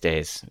something these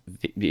days.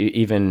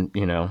 Even,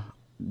 you know,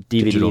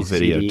 DVDs, digital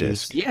video CDs,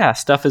 disc. Yeah,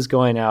 stuff is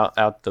going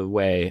out the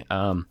way.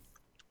 I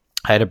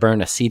had to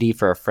burn a CD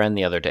for a friend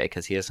the other day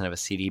because he doesn't have a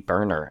CD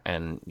burner,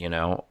 and you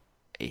know,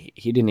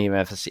 he didn't even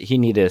have he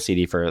needed a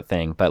CD for a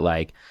thing. But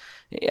like,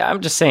 yeah,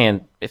 I'm just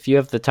saying, if you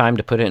have the time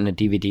to put it in a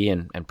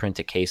DVD and print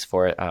a case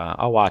for it,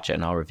 I'll watch it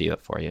and I'll review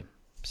it for you.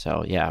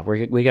 So yeah,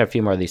 we got a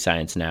few more of these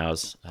Science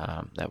Nows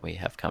that we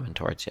have coming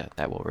towards you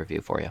that we'll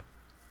review for you.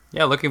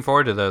 Yeah, looking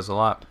forward to those a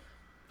lot.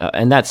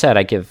 And that said,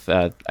 I give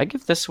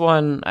this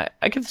one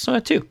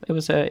a 2. It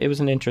was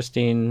an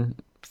interesting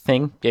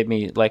thing. Gave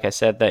me, like I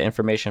said, the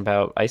information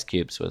about ice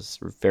cubes was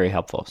very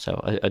helpful. So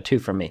a 2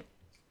 from me.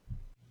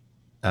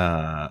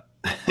 Yeah,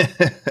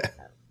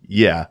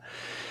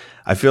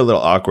 I feel a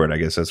little awkward. I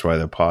guess that's why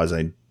the pause.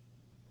 I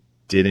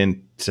did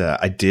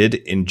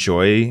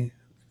enjoy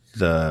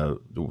the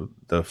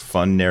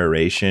fun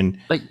narration.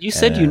 Like you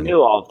said, you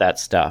knew all of that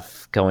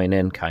stuff going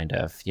in, kind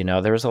of. You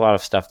know, there was a lot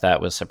of stuff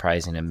that was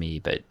surprising to me,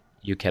 but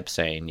you kept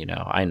saying, you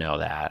know, I know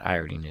that. I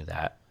already knew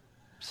that.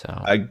 So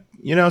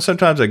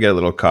sometimes I get a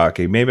little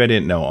cocky. Maybe I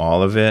didn't know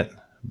all of it,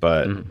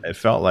 but it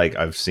felt like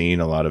I've seen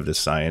a lot of the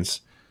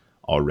science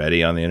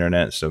already on the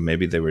internet. So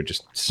maybe they were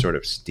just sort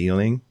of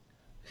stealing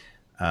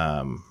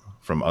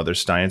from other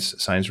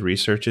science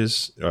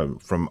researches,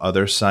 from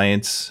other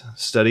science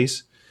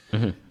studies.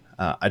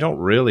 I don't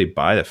really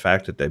buy the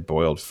fact that they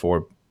boiled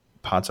 4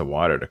 pots of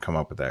water to come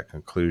up with that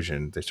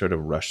conclusion. They sort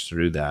of rushed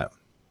through that.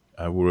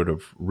 I would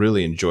have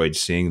really enjoyed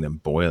seeing them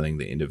boiling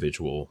the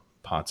individual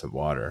pots of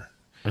water.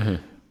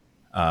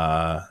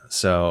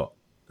 So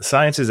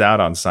Science is out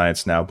on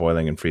Science Now,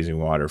 Boiling and Freezing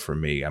Water for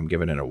me. I'm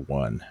giving it a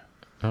 1.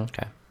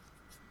 Okay.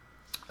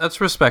 That's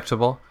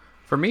respectable.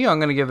 For me, I'm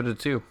going to give it a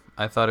 2.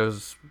 I thought it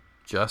was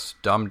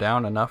just dumbed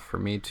down enough for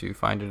me to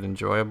find it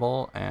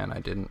enjoyable, and I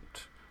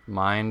didn't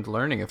mind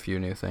learning a few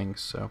new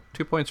things. So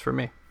 2 points for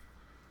me.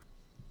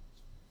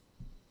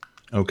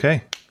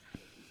 Okay.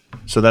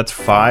 So that's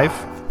 5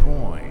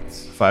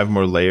 points. 5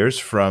 more layers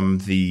from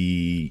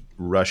the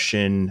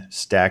Russian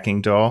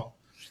stacking doll.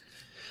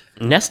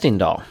 Nesting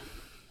doll.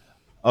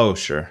 Oh,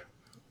 sure.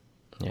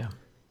 Yeah.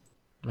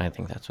 I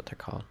think that's what they're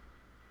called.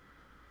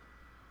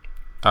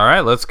 All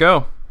right, let's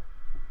go.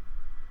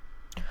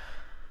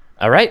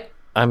 All right.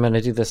 I'm going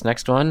to do this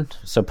next one.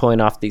 So pulling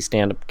off the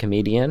stand-up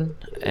comedian,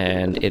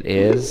 and it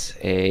is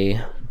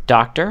a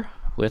doctor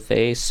with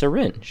a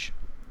syringe.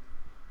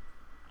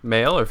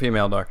 Male or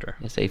female doctor?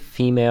 It's a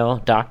female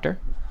doctor,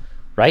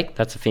 right?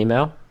 That's a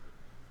female.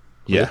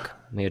 Yeah. Luke,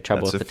 you have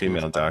trouble That's with a the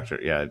female doctor.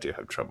 Yeah, I do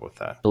have trouble with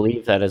that.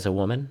 believe that is a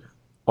woman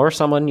or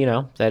someone,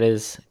 that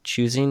is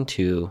choosing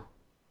to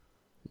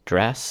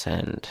dress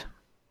and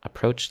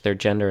approach their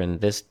gender in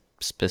this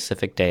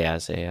specific day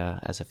as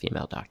a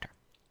female doctor.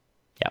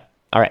 Yeah.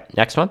 All right.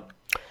 Next one.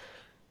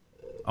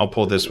 I'll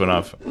pull this one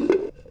off.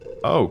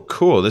 Oh,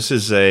 cool. This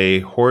is a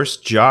horse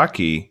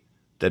jockey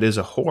that is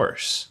a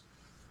horse.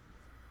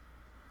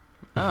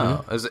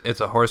 Oh, it's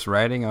a horse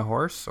riding a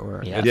horse,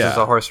 or Yeah. it's just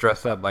a horse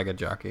dressed up like a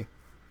jockey?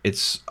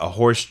 It's a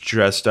horse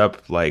dressed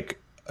up like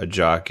a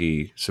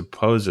jockey,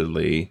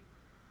 supposedly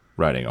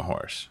riding a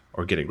horse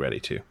or getting ready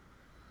to.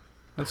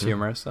 That's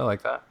humorous. I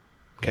like that.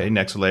 Okay,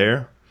 next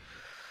layer.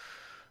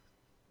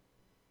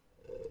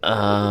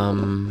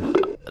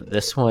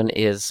 This one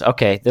is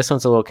okay. This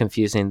one's a little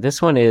confusing.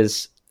 This one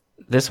is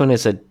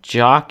a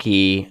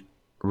jockey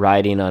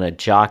riding on a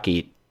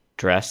jockey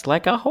dressed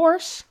like a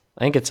horse.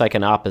 I think it's like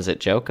an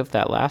opposite joke of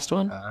that last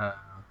one.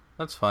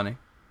 That's funny.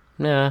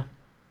 Nah.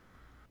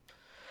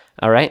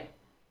 All right.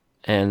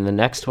 And the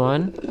next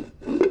one.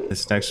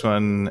 This next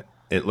one,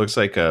 it looks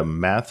like a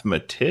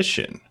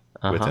mathematician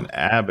with an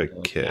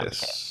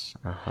abacus.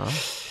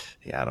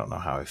 Yeah, I don't know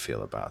how I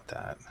feel about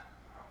that.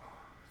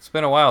 It's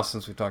been a while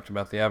since we talked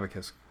about the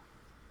abacus.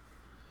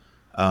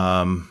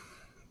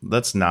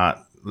 Let's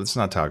not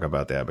talk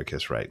about the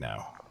abacus right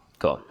now.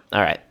 Cool.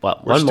 All right.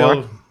 Well, We're one still,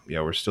 more.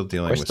 Yeah, we're still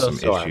dealing with still some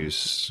sore.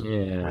 issues.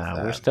 Yeah,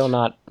 with we're that. still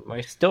not.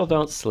 We still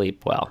don't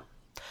sleep well.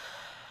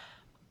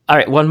 All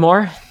right, one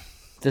more.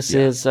 This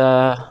is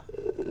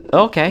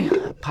okay.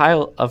 A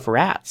pile of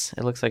rats.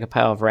 It looks like a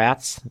pile of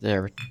rats.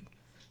 Their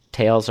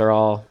tails are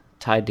all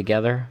tied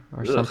together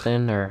or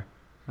something, or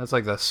That's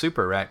like the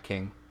Super Rat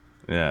King.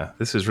 Yeah,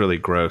 this is really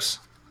gross.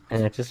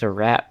 and it's just a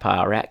rat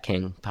pile, rat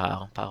king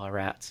pile of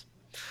rats.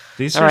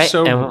 These All are right,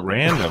 so and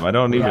random. I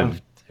don't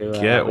even to,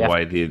 get we have-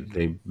 why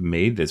they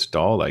made this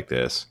doll like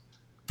this.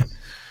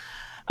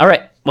 All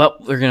right. Well,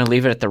 we're gonna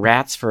leave it at the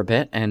rats for a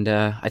bit, and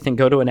I think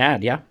go to an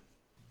ad. Yeah.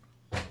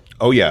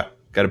 Oh yeah,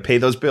 got to pay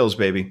those bills,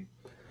 baby.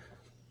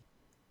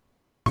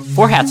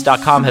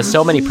 4hats.com has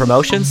so many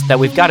promotions that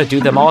we've got to do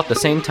them all at the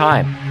same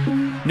time.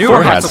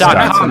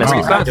 Fourhats.com is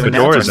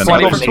Fedoras and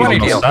 20 other for 20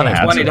 deal. sun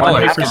hats $20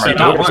 and for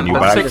 $50 when you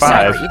buy $6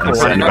 5 equal and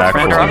send one back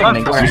friend or 4. other,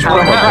 Use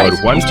promo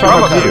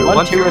promo code code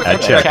 122 at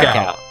checkout.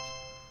 checkout.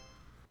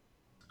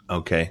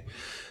 Okay.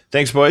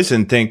 Thanks, boys,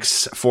 and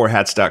thanks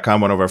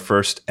 4hats.com, one of our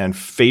first and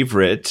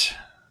favorite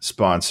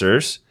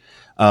sponsors.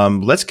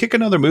 Let's kick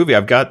another movie.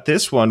 I've got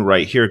this one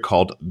right here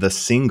called The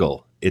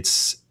Single.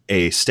 It's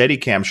a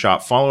Steadicam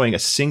shot following a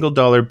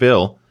 $1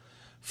 bill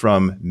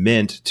from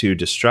mint to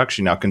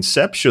destruction. Now,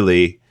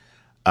 conceptually,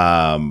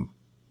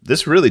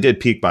 this really did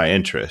pique my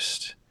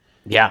interest.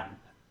 Yeah.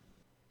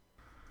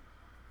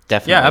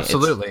 Definitely. Yeah,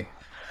 absolutely.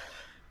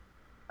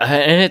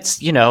 And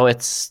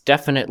it's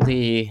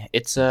definitely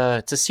it's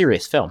a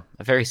serious film,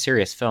 a very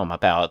serious film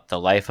about the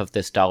life of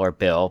this dollar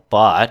bill,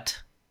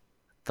 but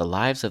the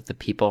lives of the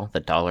people the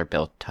dollar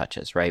bill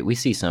touches, right? We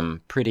see some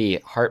pretty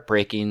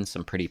heartbreaking,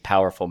 some pretty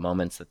powerful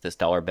moments that this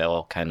dollar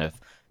bill kind of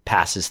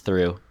passes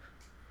through.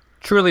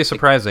 Truly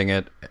surprising.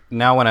 It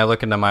now when I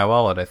look into my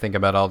wallet, I think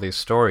about all these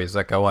stories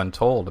that go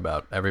untold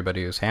about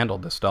everybody who's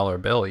handled this dollar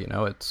bill.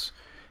 It's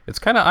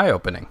kind of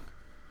eye-opening.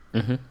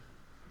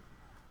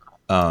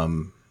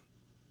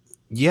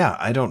 Yeah,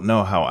 I don't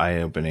know how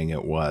eye-opening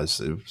it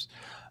was. It was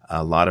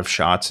a lot of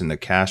shots in the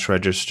cash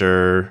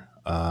register.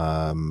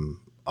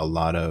 A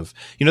lot of,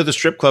 the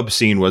strip club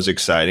scene was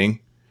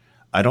exciting.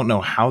 I don't know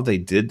how they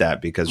did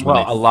that because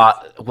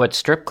What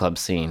strip club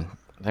scene?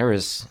 There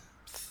was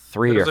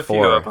 3 There's or a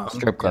few of 4 them,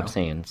 strip club yeah.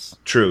 scenes.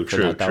 True. for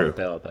that dollar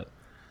bill, but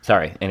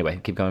sorry. Anyway,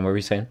 keep going. What were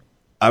you saying?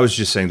 I was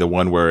just saying the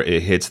one where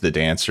it hits the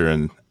dancer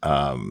in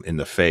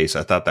the face.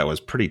 I thought that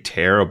was pretty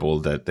terrible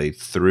that they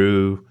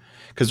threw,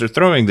 because they're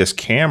throwing this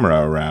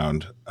camera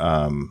around.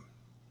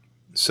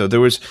 So there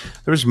was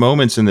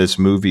moments in this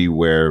movie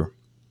where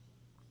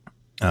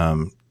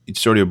it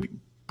sort of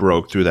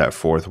broke through that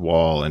fourth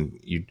wall, and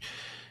it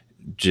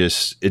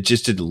just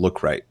didn't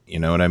look right. You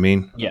know what I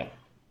mean? Yeah.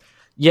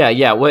 Yeah.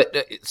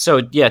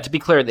 To be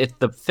clear,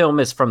 the film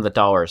is from the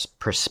dollar's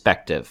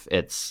perspective.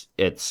 It's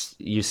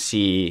you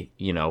see,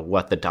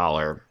 what the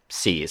dollar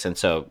sees, and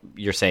so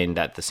you're saying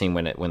that the scene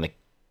when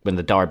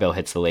the dollar bill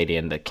hits the lady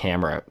and the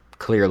camera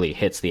clearly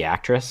hits the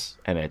actress,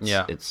 and it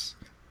I doesn't.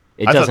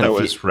 thought that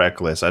was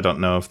reckless. I don't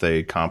know if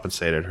they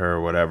compensated her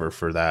or whatever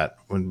for that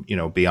when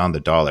beyond the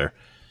dollar.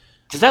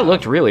 Because that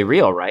looked really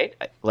real, right?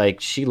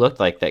 Like she looked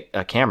like that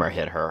a camera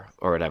hit her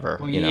or whatever.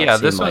 Well,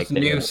 this was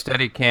new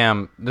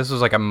Steadicam. This was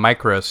like a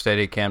micro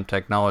Steadicam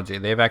technology.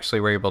 They've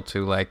actually were able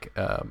to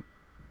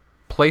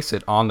place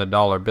it on the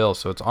dollar bill,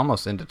 so it's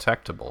almost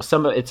indetectable.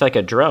 It's like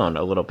a drone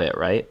a little bit,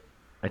 right?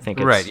 I think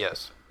it's, right.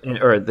 Yes.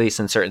 Or at least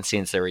in certain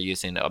scenes, they were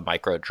using a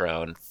micro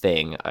drone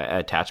thing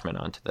attachment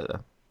onto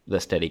the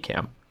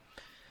Steadicam.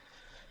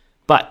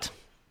 But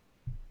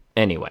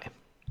anyway.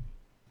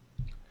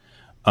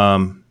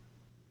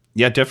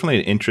 Yeah, definitely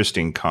an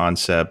interesting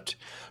concept.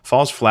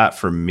 Falls flat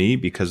for me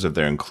because of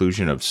their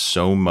inclusion of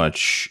so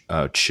much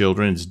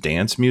children's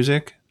dance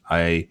music.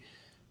 I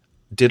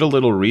did a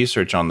little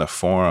research on the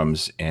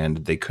forums,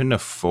 and they couldn't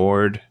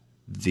afford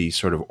the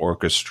sort of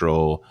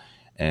orchestral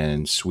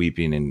and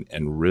sweeping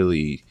and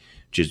really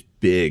just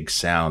big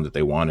sound that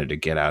they wanted to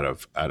get out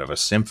of a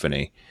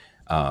symphony.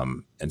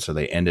 And so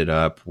they ended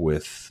up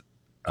with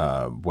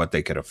what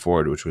they could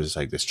afford, which was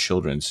like this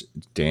children's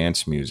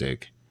dance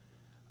music.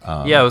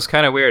 It was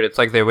kind of weird. It's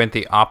like they went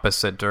the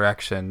opposite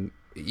direction.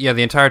 Yeah,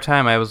 the entire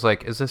time I was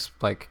like, is this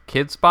like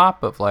Kids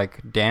Bop of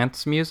like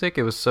dance music?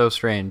 It was so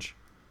strange.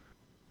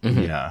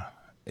 Mm-hmm. Yeah.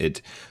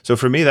 So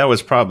for me, that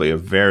was probably a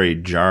very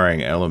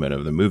jarring element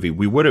of the movie.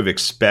 We would have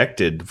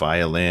expected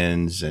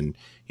violins and,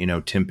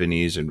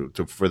 timpanis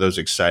and for those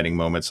exciting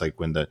moments, like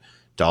when the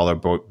dollar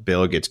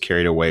bill gets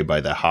carried away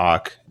by the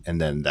hawk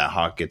and then that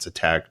hawk gets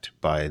attacked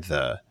by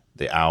the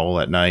owl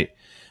at night.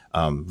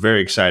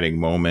 Very exciting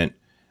moment.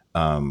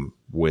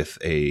 With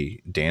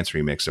a dance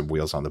remix of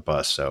Wheels on the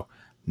Bus. So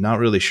not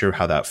really sure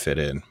how that fit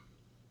in.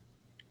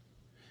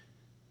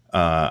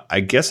 I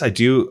guess I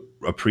do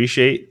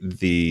appreciate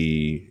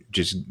the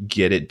just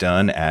get it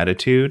done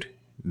attitude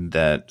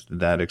that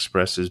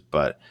expresses,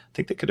 but I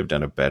think they could have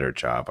done a better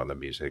job on the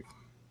music.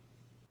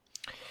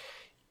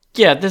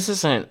 Yeah, this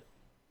isn't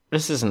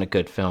a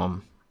good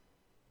film.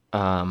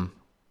 There's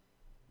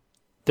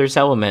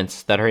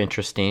elements that are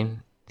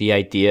interesting. The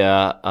idea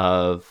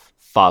of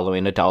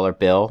following a dollar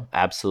bill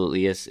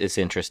absolutely is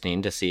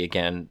interesting to see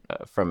again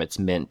from its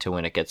mint to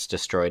when it gets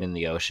destroyed in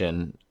the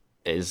ocean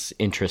is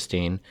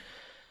interesting.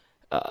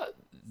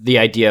 The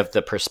idea of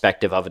the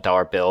perspective of a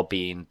dollar bill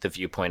being the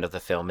viewpoint of the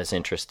film is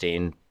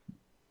interesting,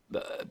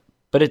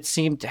 but it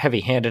seemed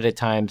heavy-handed at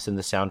times, and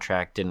the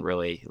soundtrack didn't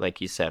really, like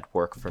you said,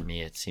 work for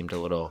me. It seemed a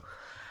little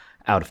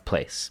out of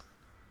place.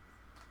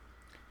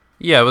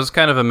 Yeah, it was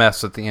kind of a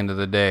mess at the end of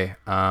the day.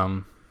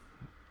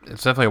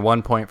 It's definitely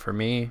 1 point for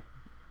me.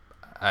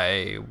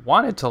 I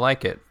wanted to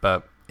like it,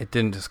 but it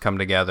didn't just come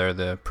together.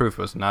 The proof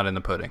was not in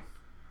the pudding.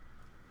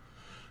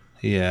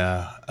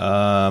 Yeah.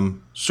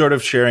 Sort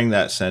of sharing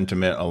that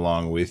sentiment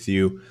along with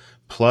you.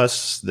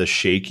 Plus, the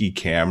shaky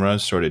camera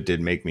sort of did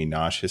make me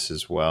nauseous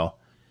as well.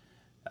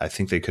 I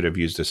think they could have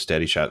used a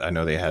steady shot. I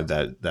know they had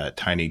that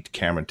tiny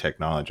camera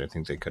technology. I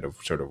think they could have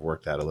sort of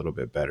worked that a little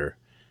bit better.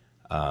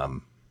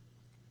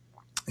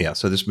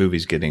 So this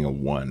movie's getting a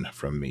 1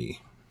 from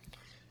me.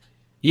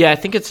 Yeah, I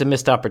think it's a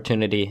missed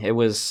opportunity. It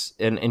was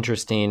an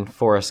interesting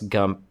Forrest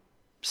Gump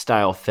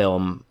style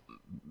film,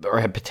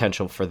 or had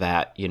potential for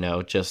that,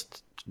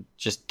 just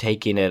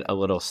taking it a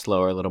little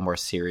slower, a little more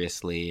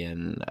seriously,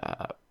 and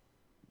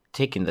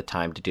taking the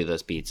time to do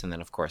those beats, and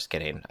then of course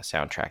getting a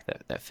soundtrack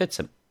that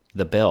fits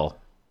the bill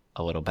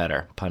a little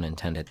better, pun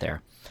intended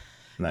there.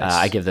 Nice.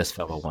 I give this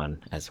film a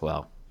 1 as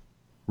well.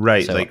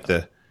 Right, so,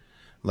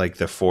 like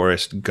the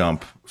Forrest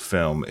Gump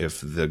film,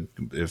 if the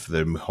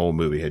whole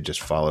movie had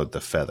just followed the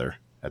feather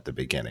at the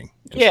beginning.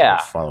 Yeah,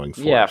 following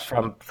Forrest.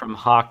 Yeah, from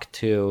hawk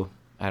to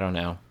I don't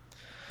know.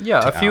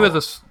 Yeah, a few of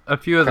the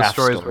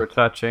stories storm. were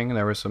touching, and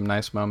there were some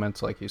nice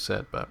moments, like you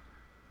said, but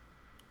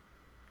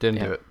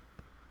didn't do it.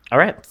 All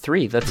right,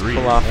 3. Let's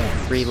pull off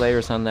 3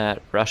 layers on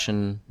that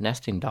Russian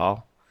nesting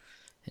doll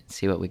and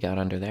see what we got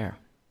under there.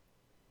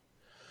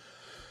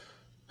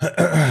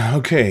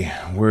 Okay,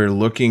 we're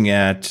looking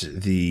at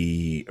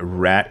the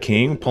Rat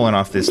King, pulling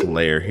off this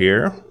layer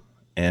here,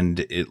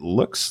 and it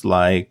looks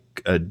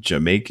like a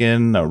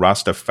Jamaican, a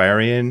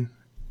Rastafarian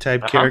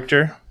type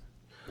character.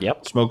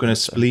 Yep. Smoking a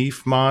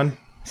spleef, man.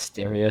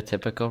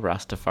 Stereotypical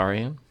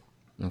Rastafarian.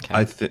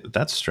 Okay.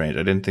 That's strange.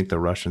 I didn't think the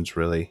Russians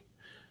really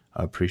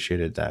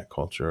appreciated that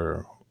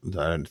culture. I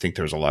didn't think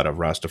there was a lot of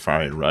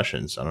Rastafarian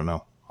Russians. I don't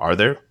know. Are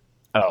there?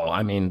 Oh,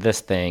 I mean,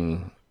 this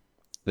thing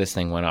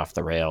went off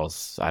the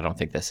rails. I don't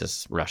think this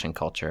is Russian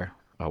culture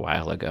a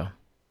while ago.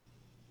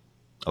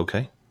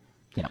 Okay.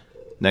 Yeah.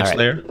 Next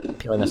layer.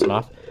 Peeling this one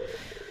off.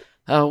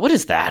 What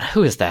is that?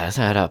 Who is that? Is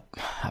that a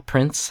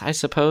prince, I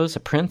suppose? A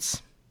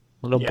prince?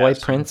 Little boy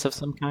prince of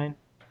some kind?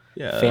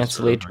 Yeah.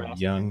 Fancily dressed.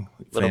 Young,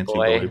 little fancy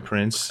boy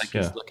prince. Looks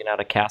like he's looking out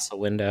a castle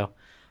window.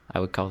 I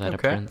would call that a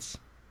prince.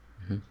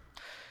 Mm-hmm.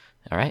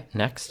 All right,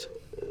 next.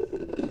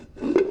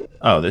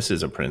 Oh, this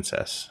is a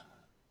princess.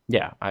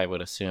 Yeah, I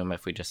would assume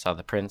if we just saw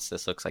the prince,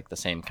 this looks like the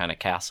same kind of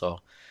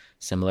castle,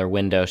 similar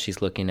window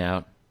she's looking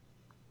out.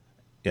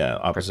 Yeah,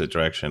 opposite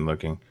direction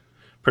looking.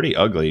 Pretty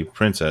ugly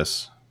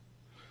princess.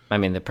 I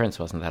mean, the prince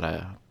wasn't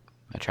that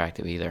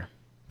attractive either.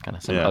 Kind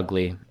of some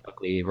ugly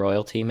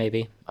royalty,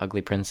 maybe.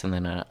 Ugly prince and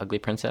then an ugly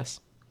princess.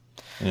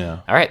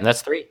 Yeah. All right, and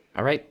that's 3.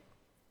 All right,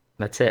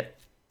 that's it.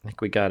 I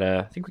think we got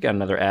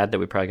another ad that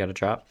we probably got to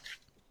drop.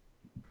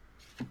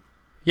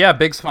 Yeah,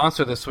 big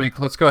sponsor this week.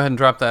 Let's go ahead and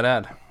drop that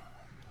ad.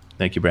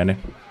 Thank you, Brandon.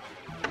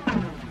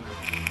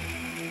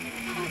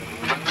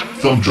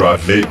 Thumb Drive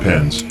Vape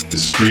Pens.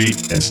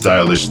 Discreet and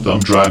stylish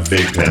Thumb Drive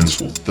Vape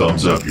Pens will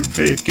thumbs up your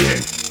vape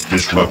game.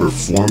 This rubber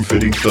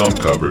form-fitting thumb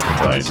cover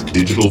combines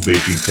digital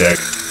vaping tech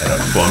and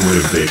a fun way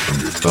to vape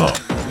from your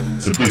thumb.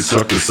 Simply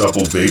suck the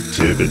supple vape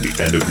tip at the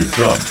end of your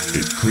thumb.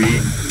 It's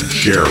clean and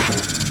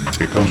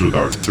shareable. It comes with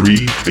our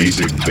 3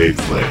 basic vape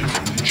flavors: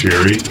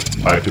 cherry,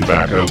 pipe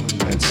tobacco,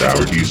 and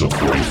sour diesel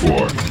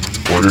 44.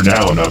 Order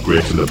now and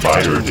upgrade to the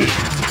Biter Edition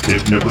for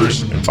tip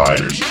nibblers and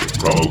biters with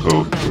promo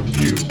code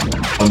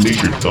REVIEW.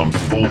 Unleash your thumb's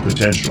full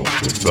potential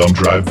with Thumb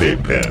Drive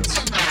Vape Pens.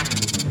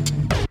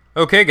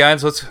 Okay,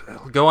 guys, let's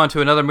go on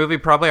to another movie,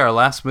 probably our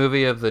last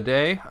movie of the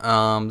day.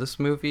 This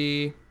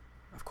movie,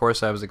 of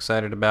course, I was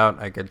excited about.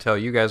 I could tell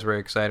you guys were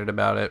excited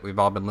about it. We've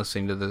all been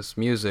listening to this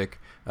music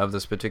of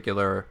this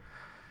particular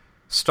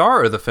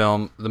star of the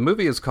film. The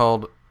movie is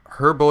called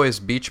Her Boy's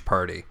Beach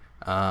Party.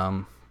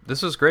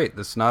 This was great.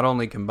 This not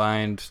only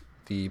combined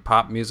the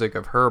pop music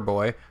of Her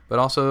Boy, but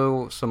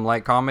also some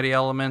light comedy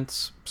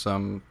elements,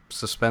 some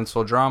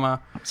suspenseful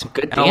drama. Some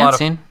good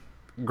dancing.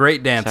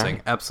 Great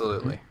dancing,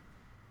 absolutely.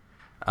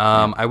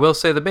 I will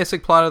say the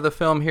basic plot of the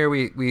film here,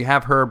 we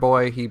have Her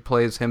Boy. He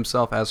plays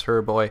himself as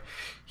Her Boy.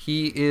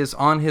 He is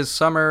on his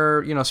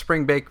summer,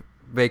 spring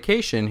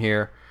vacation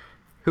here.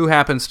 Who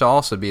happens to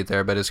also be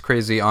there, but his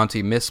crazy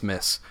auntie Miss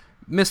Miss.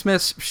 Miss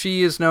Miss,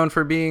 she is known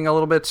for being a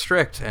little bit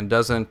strict and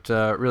doesn't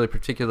really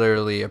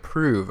particularly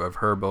approve of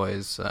Her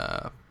Boy's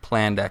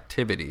planned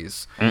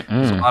activities.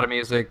 There's a lot of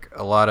music,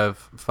 a lot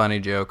of funny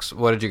jokes.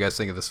 What did you guys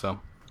think of this film?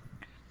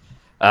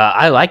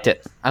 I liked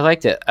it.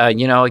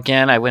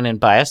 Again, I went in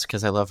biased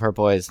because I love Her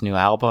Boy's new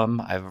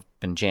album. I've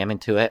been jamming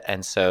to it,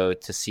 and so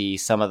to see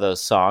some of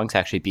those songs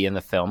actually be in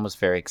the film was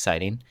very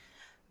exciting.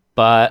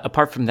 But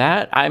apart from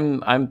that,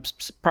 I'm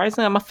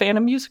surprisingly I'm a fan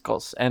of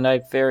musicals, and I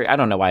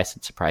don't know why I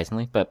said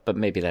surprisingly, but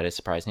maybe that is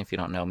surprising if you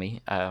don't know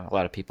me. A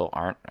lot of people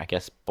aren't. I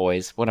guess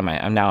boys. What am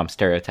I? I'm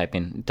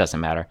stereotyping. It doesn't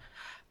matter.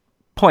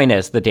 Point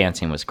is, the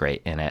dancing was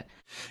great in it.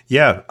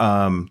 Yeah,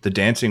 the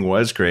dancing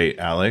was great,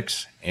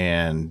 Alex,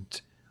 and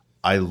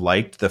I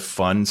liked the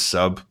fun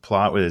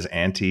subplot with his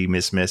auntie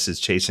Miss Miss is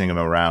chasing him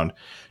around,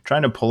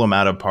 trying to pull him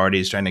out of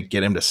parties, trying to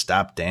get him to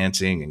stop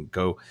dancing and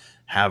go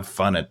have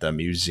fun at the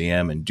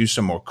museum and do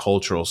some more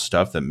cultural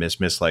stuff that Miss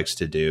Miss likes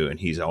to do. And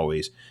he's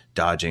always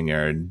dodging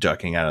her and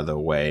ducking out of the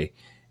way.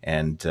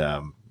 And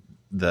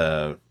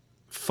the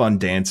fun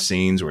dance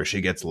scenes where she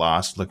gets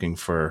lost looking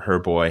for Her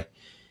Boy.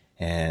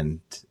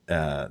 And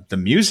the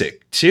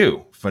music,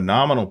 too.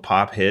 Phenomenal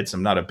pop hits.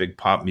 I'm not a big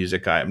pop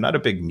music guy. I'm not a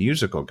big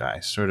musical guy.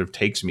 Sort of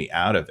takes me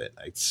out of it.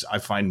 I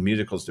find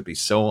musicals to be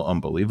so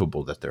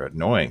unbelievable that they're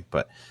annoying.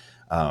 But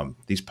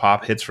these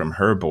pop hits from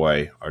Her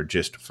Boy are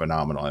just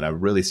phenomenal, and I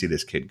really see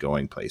this kid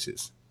going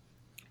places.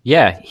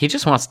 Yeah, he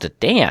just wants to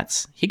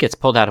dance. He gets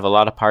pulled out of a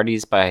lot of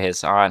parties by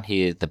his aunt.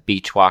 The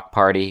beach walk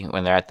party,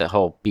 when they're at the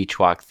whole beach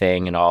walk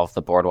thing and all of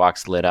the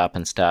boardwalks lit up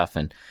and stuff,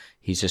 and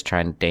he's just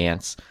trying to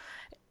dance.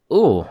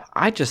 Ooh,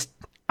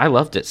 I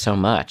loved it so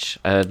much.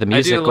 The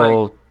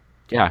musical...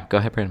 Yeah, go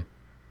ahead, Brandon.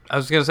 I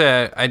was going to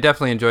say, I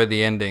definitely enjoyed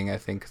the ending, I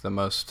think, the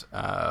most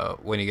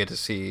when you get to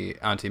see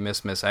Auntie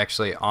Miss Miss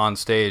actually on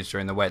stage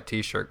during the wet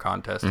t-shirt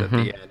contest at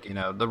the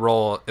end. The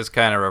role is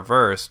kind of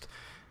reversed.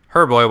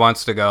 Her Boy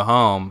wants to go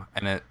home,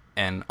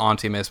 and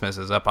Auntie Miss Miss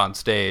is up on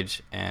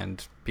stage,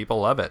 and people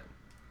love it.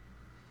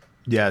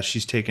 Yeah,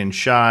 she's taking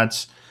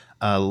shots.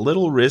 A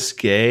little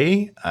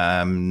risque.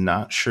 I'm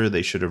not sure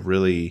they should have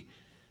really...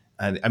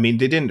 I mean,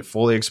 they didn't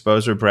fully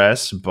expose her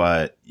breasts,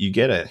 but you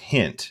get a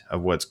hint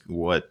of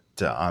what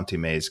Auntie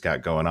May's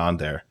got going on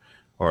there,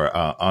 or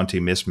Auntie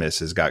Miss Miss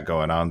has got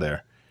going on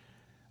there.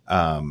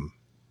 I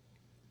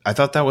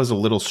thought that was a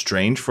little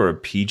strange for a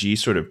PG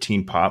sort of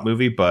teen pop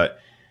movie, but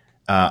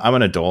I'm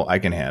an adult. I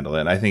can handle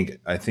it. And I think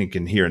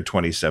in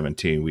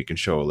 2017, we can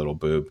show a little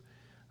boob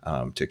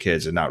to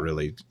kids and not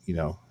really,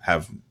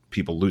 have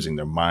people losing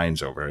their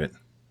minds over it.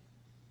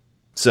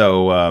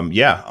 So,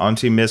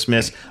 Auntie Miss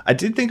Miss. I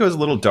did think it was a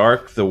little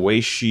dark the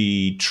way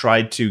she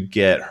tried to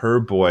get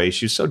Her Boy.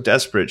 She was so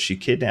desperate, she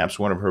kidnaps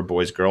one of Her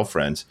Boy's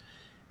girlfriends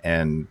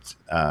and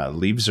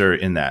leaves her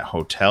in that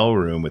hotel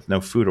room with no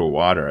food or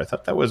water. I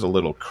thought that was a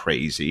little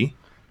crazy.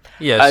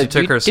 Yeah, she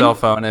took her cell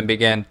phone and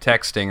began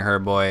texting Her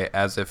Boy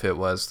as if it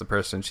was the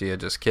person she had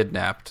just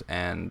kidnapped.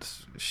 And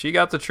she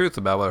got the truth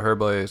about what Her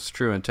Boy's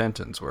true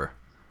intentions were.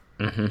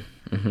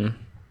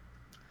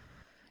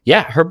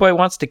 Yeah, her boy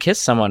wants to kiss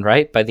someone,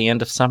 right? By the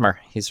end of summer.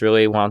 He's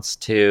really wants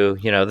to,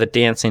 the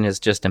dancing is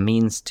just a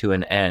means to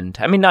an end.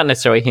 I mean, not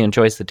necessarily he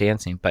enjoys the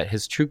dancing, but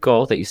his true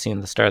goal that you see in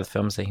the start of the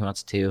film is that he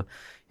wants to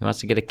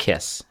get a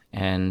kiss.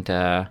 And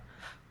I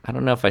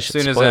don't know if I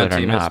should spoil it or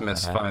not.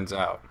 Miss finds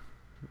out.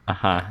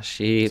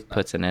 She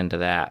puts an end to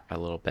that a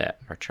little bit,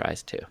 or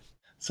tries to.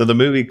 So the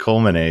movie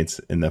culminates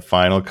in the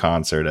final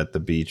concert at the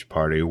beach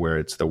party, where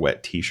it's the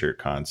wet t-shirt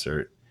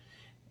concert.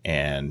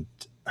 And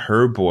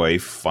her boy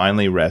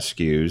finally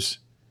rescues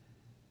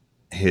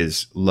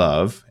his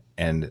love,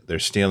 and they're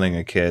stealing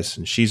a kiss,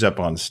 and she's up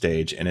on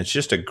stage, and it's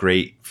just a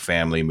great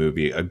family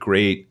movie, a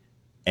great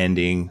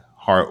ending,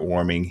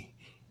 heartwarming.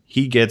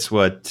 He gets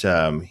what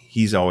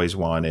he's always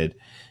wanted.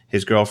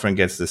 His girlfriend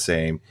gets the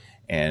same,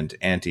 and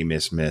Auntie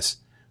Miss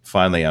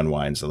finally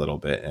unwinds a little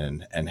bit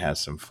and has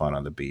some fun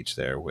on the beach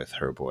there with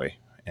her boy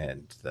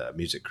and the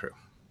music crew.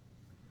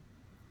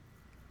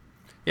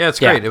 Yeah, it's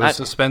great. It was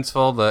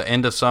suspenseful. The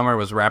end of summer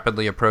was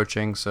rapidly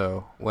approaching,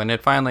 so when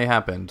it finally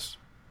happened,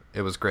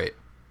 it was great.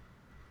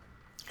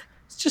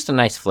 It's just a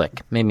nice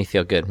flick. Made me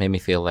feel good. Made me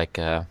feel like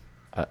a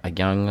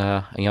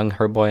young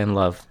her boy in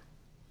love.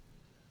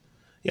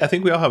 Yeah, I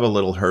think we all have a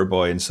little her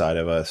boy inside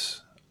of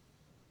us.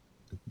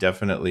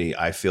 Definitely,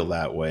 I feel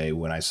that way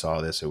when I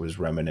saw this. It was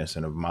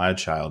reminiscent of my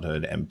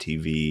childhood.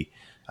 MTV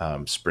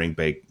spring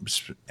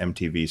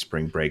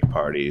break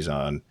parties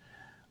on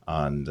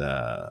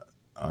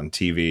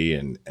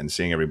TV and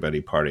seeing everybody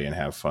party and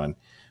have fun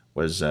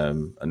was a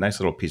nice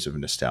little piece of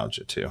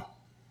nostalgia too.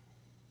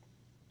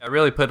 I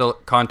really put a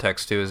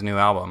context to his new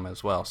album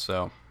as well.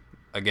 So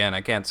again,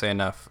 I can't say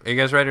enough. Are you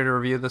guys ready to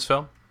review this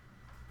film?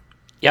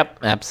 Yep,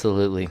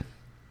 absolutely.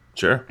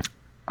 Sure.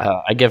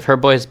 I give Her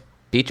Boy's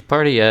Beach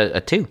Party a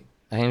 2.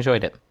 I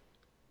enjoyed it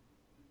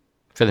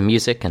for the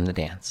music and the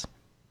dance.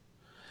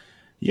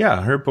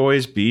 Yeah, Her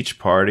Boy's Beach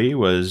Party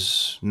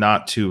was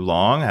not too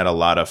long, had a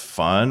lot of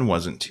fun,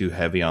 wasn't too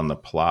heavy on the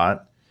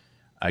plot.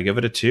 I give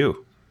it a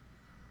 2.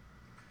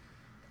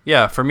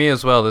 Yeah, for me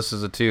as well, this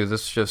is a 2.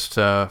 This just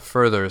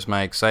furthers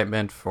my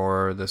excitement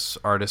for this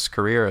artist's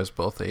career as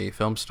both a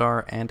film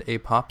star and a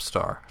pop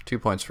star. 2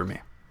 points for me.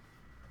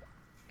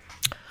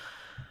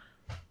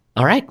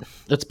 All right,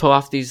 let's pull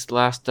off these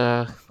last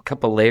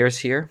couple layers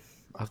here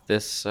of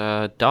this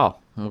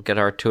doll. We'll get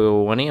our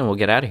 220 and we'll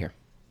get out of here.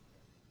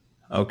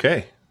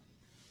 Okay.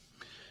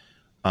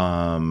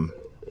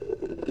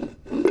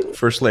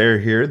 First layer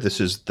here, it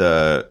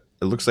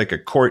looks like a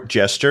court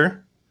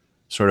jester,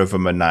 sort of a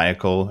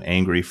maniacal,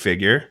 angry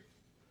figure.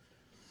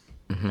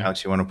 Mm-hmm.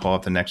 Alex, you want to pull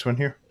up the next one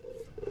here?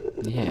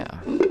 Yeah.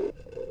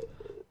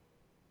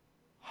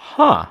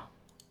 Huh.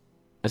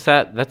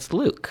 That's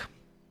Luke.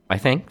 I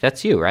think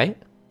that's you, right?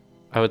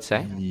 I would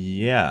say.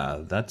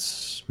 Yeah,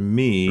 that's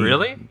me.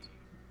 Really?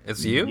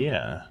 It's you?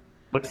 Yeah.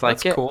 Looks like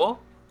That's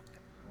cool.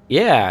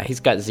 Yeah, he's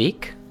got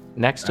Zeke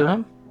next to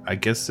him. I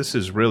guess this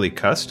is really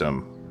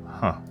custom.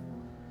 Huh.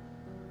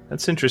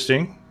 That's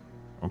interesting.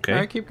 Okay. All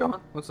right, keep going.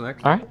 What's the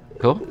next? All right,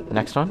 cool.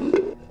 Next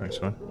one. Next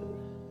one.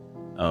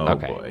 Oh,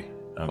 okay. Boy.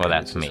 Okay, well,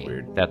 that's me.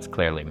 Weird. That's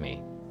clearly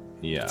me.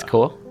 Yeah. It's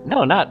cool.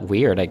 No, not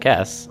weird, I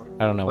guess.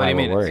 I don't know why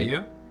we're worried. It's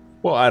you?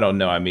 Well, I don't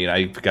know. I mean,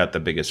 I've got the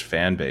biggest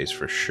fan base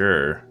for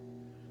sure.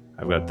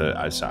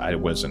 I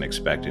wasn't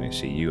expecting to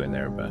see you in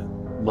there, but...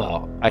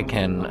 Well, I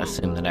can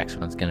assume the next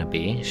one's going to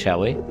be, shall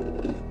we?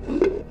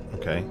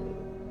 Okay.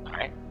 All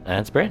right.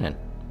 That's Brandon.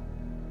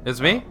 It's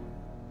me?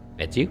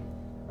 It's you.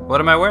 What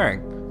am I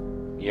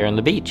wearing? You're on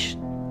the beach.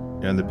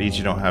 You're on the beach,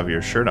 you don't have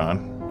your shirt on,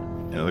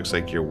 and it looks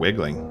like you're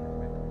wiggling.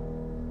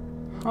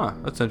 Huh,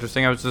 that's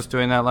interesting. I was just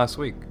doing that last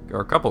week, or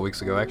a couple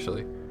weeks ago,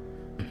 actually.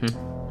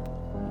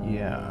 Mm-hmm.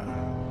 Yeah.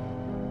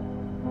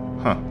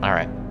 Huh. All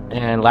right.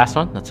 And last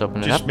one, let's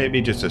open it up.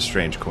 Maybe just a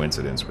strange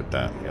coincidence with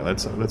that. Yeah,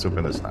 let's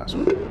open this last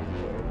one.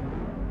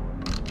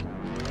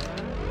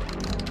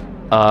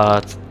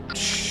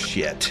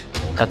 Shit.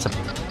 That's a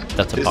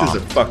This bomb. is a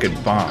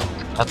fucking bomb.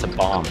 That's a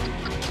bomb.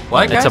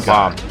 What, guys? It's a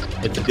bomb.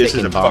 It's a This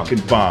is a bomb.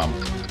 fucking bomb.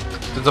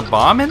 There's a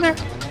bomb in there?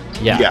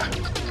 Yeah.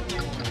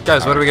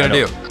 Guys, what are we going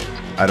to do?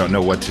 I don't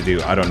know what to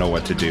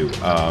do.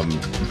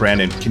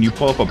 Brandon, can you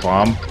pull up a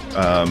bomb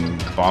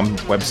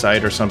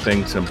website or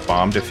something? Some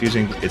bomb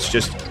diffusing? It's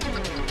just...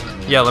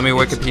 Yeah, let me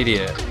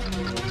Wikipedia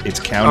it. It's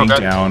counting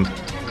down.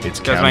 It's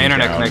Guys, counting my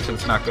internet down.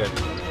 connection's not good.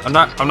 I'm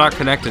not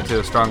connected to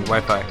a strong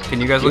Wi-Fi. Can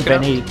you guys look it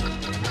up?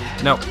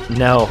 No.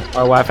 No,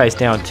 our Wi-Fi's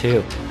down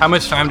too. How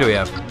much time do we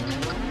have?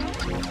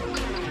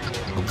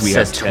 We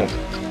have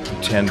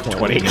 10,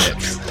 20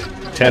 minutes.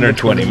 10 or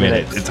 20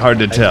 minutes. It's hard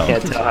to tell. I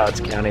can't tell how it's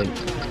counting.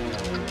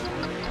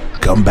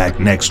 Come back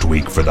next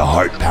week for the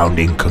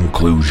heart-pounding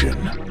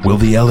conclusion. Will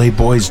the LA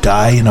boys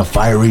die in a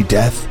fiery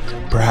death?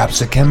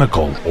 Perhaps a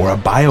chemical or a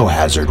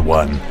biohazard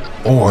one?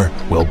 Or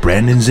will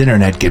Brandon's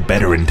internet get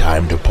better in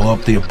time to pull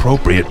up the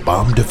appropriate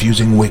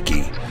bomb-diffusing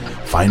wiki?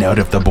 Find out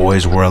if the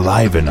boys were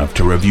alive enough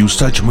to review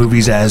such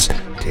movies as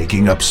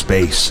Taking Up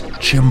Space,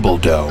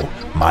 Chimbledo,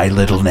 My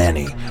Little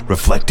Nanny,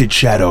 Reflected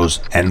Shadows,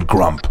 and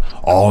Grump,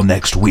 all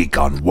next week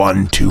on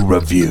 1-2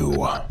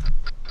 Review.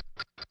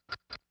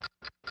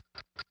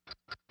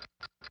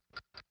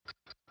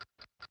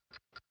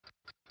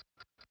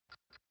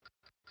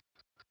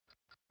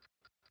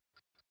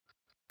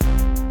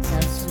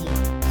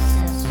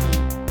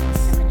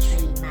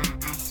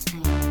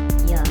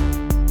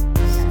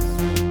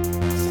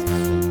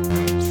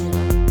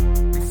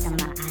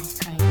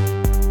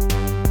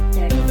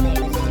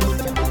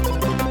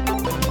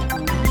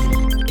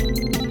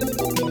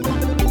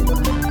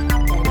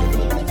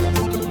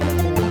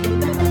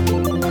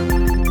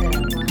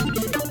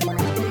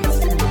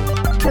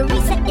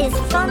 Teresa is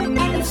fun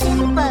and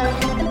simple.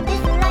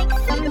 It's like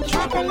some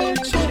chocolate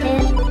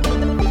chip.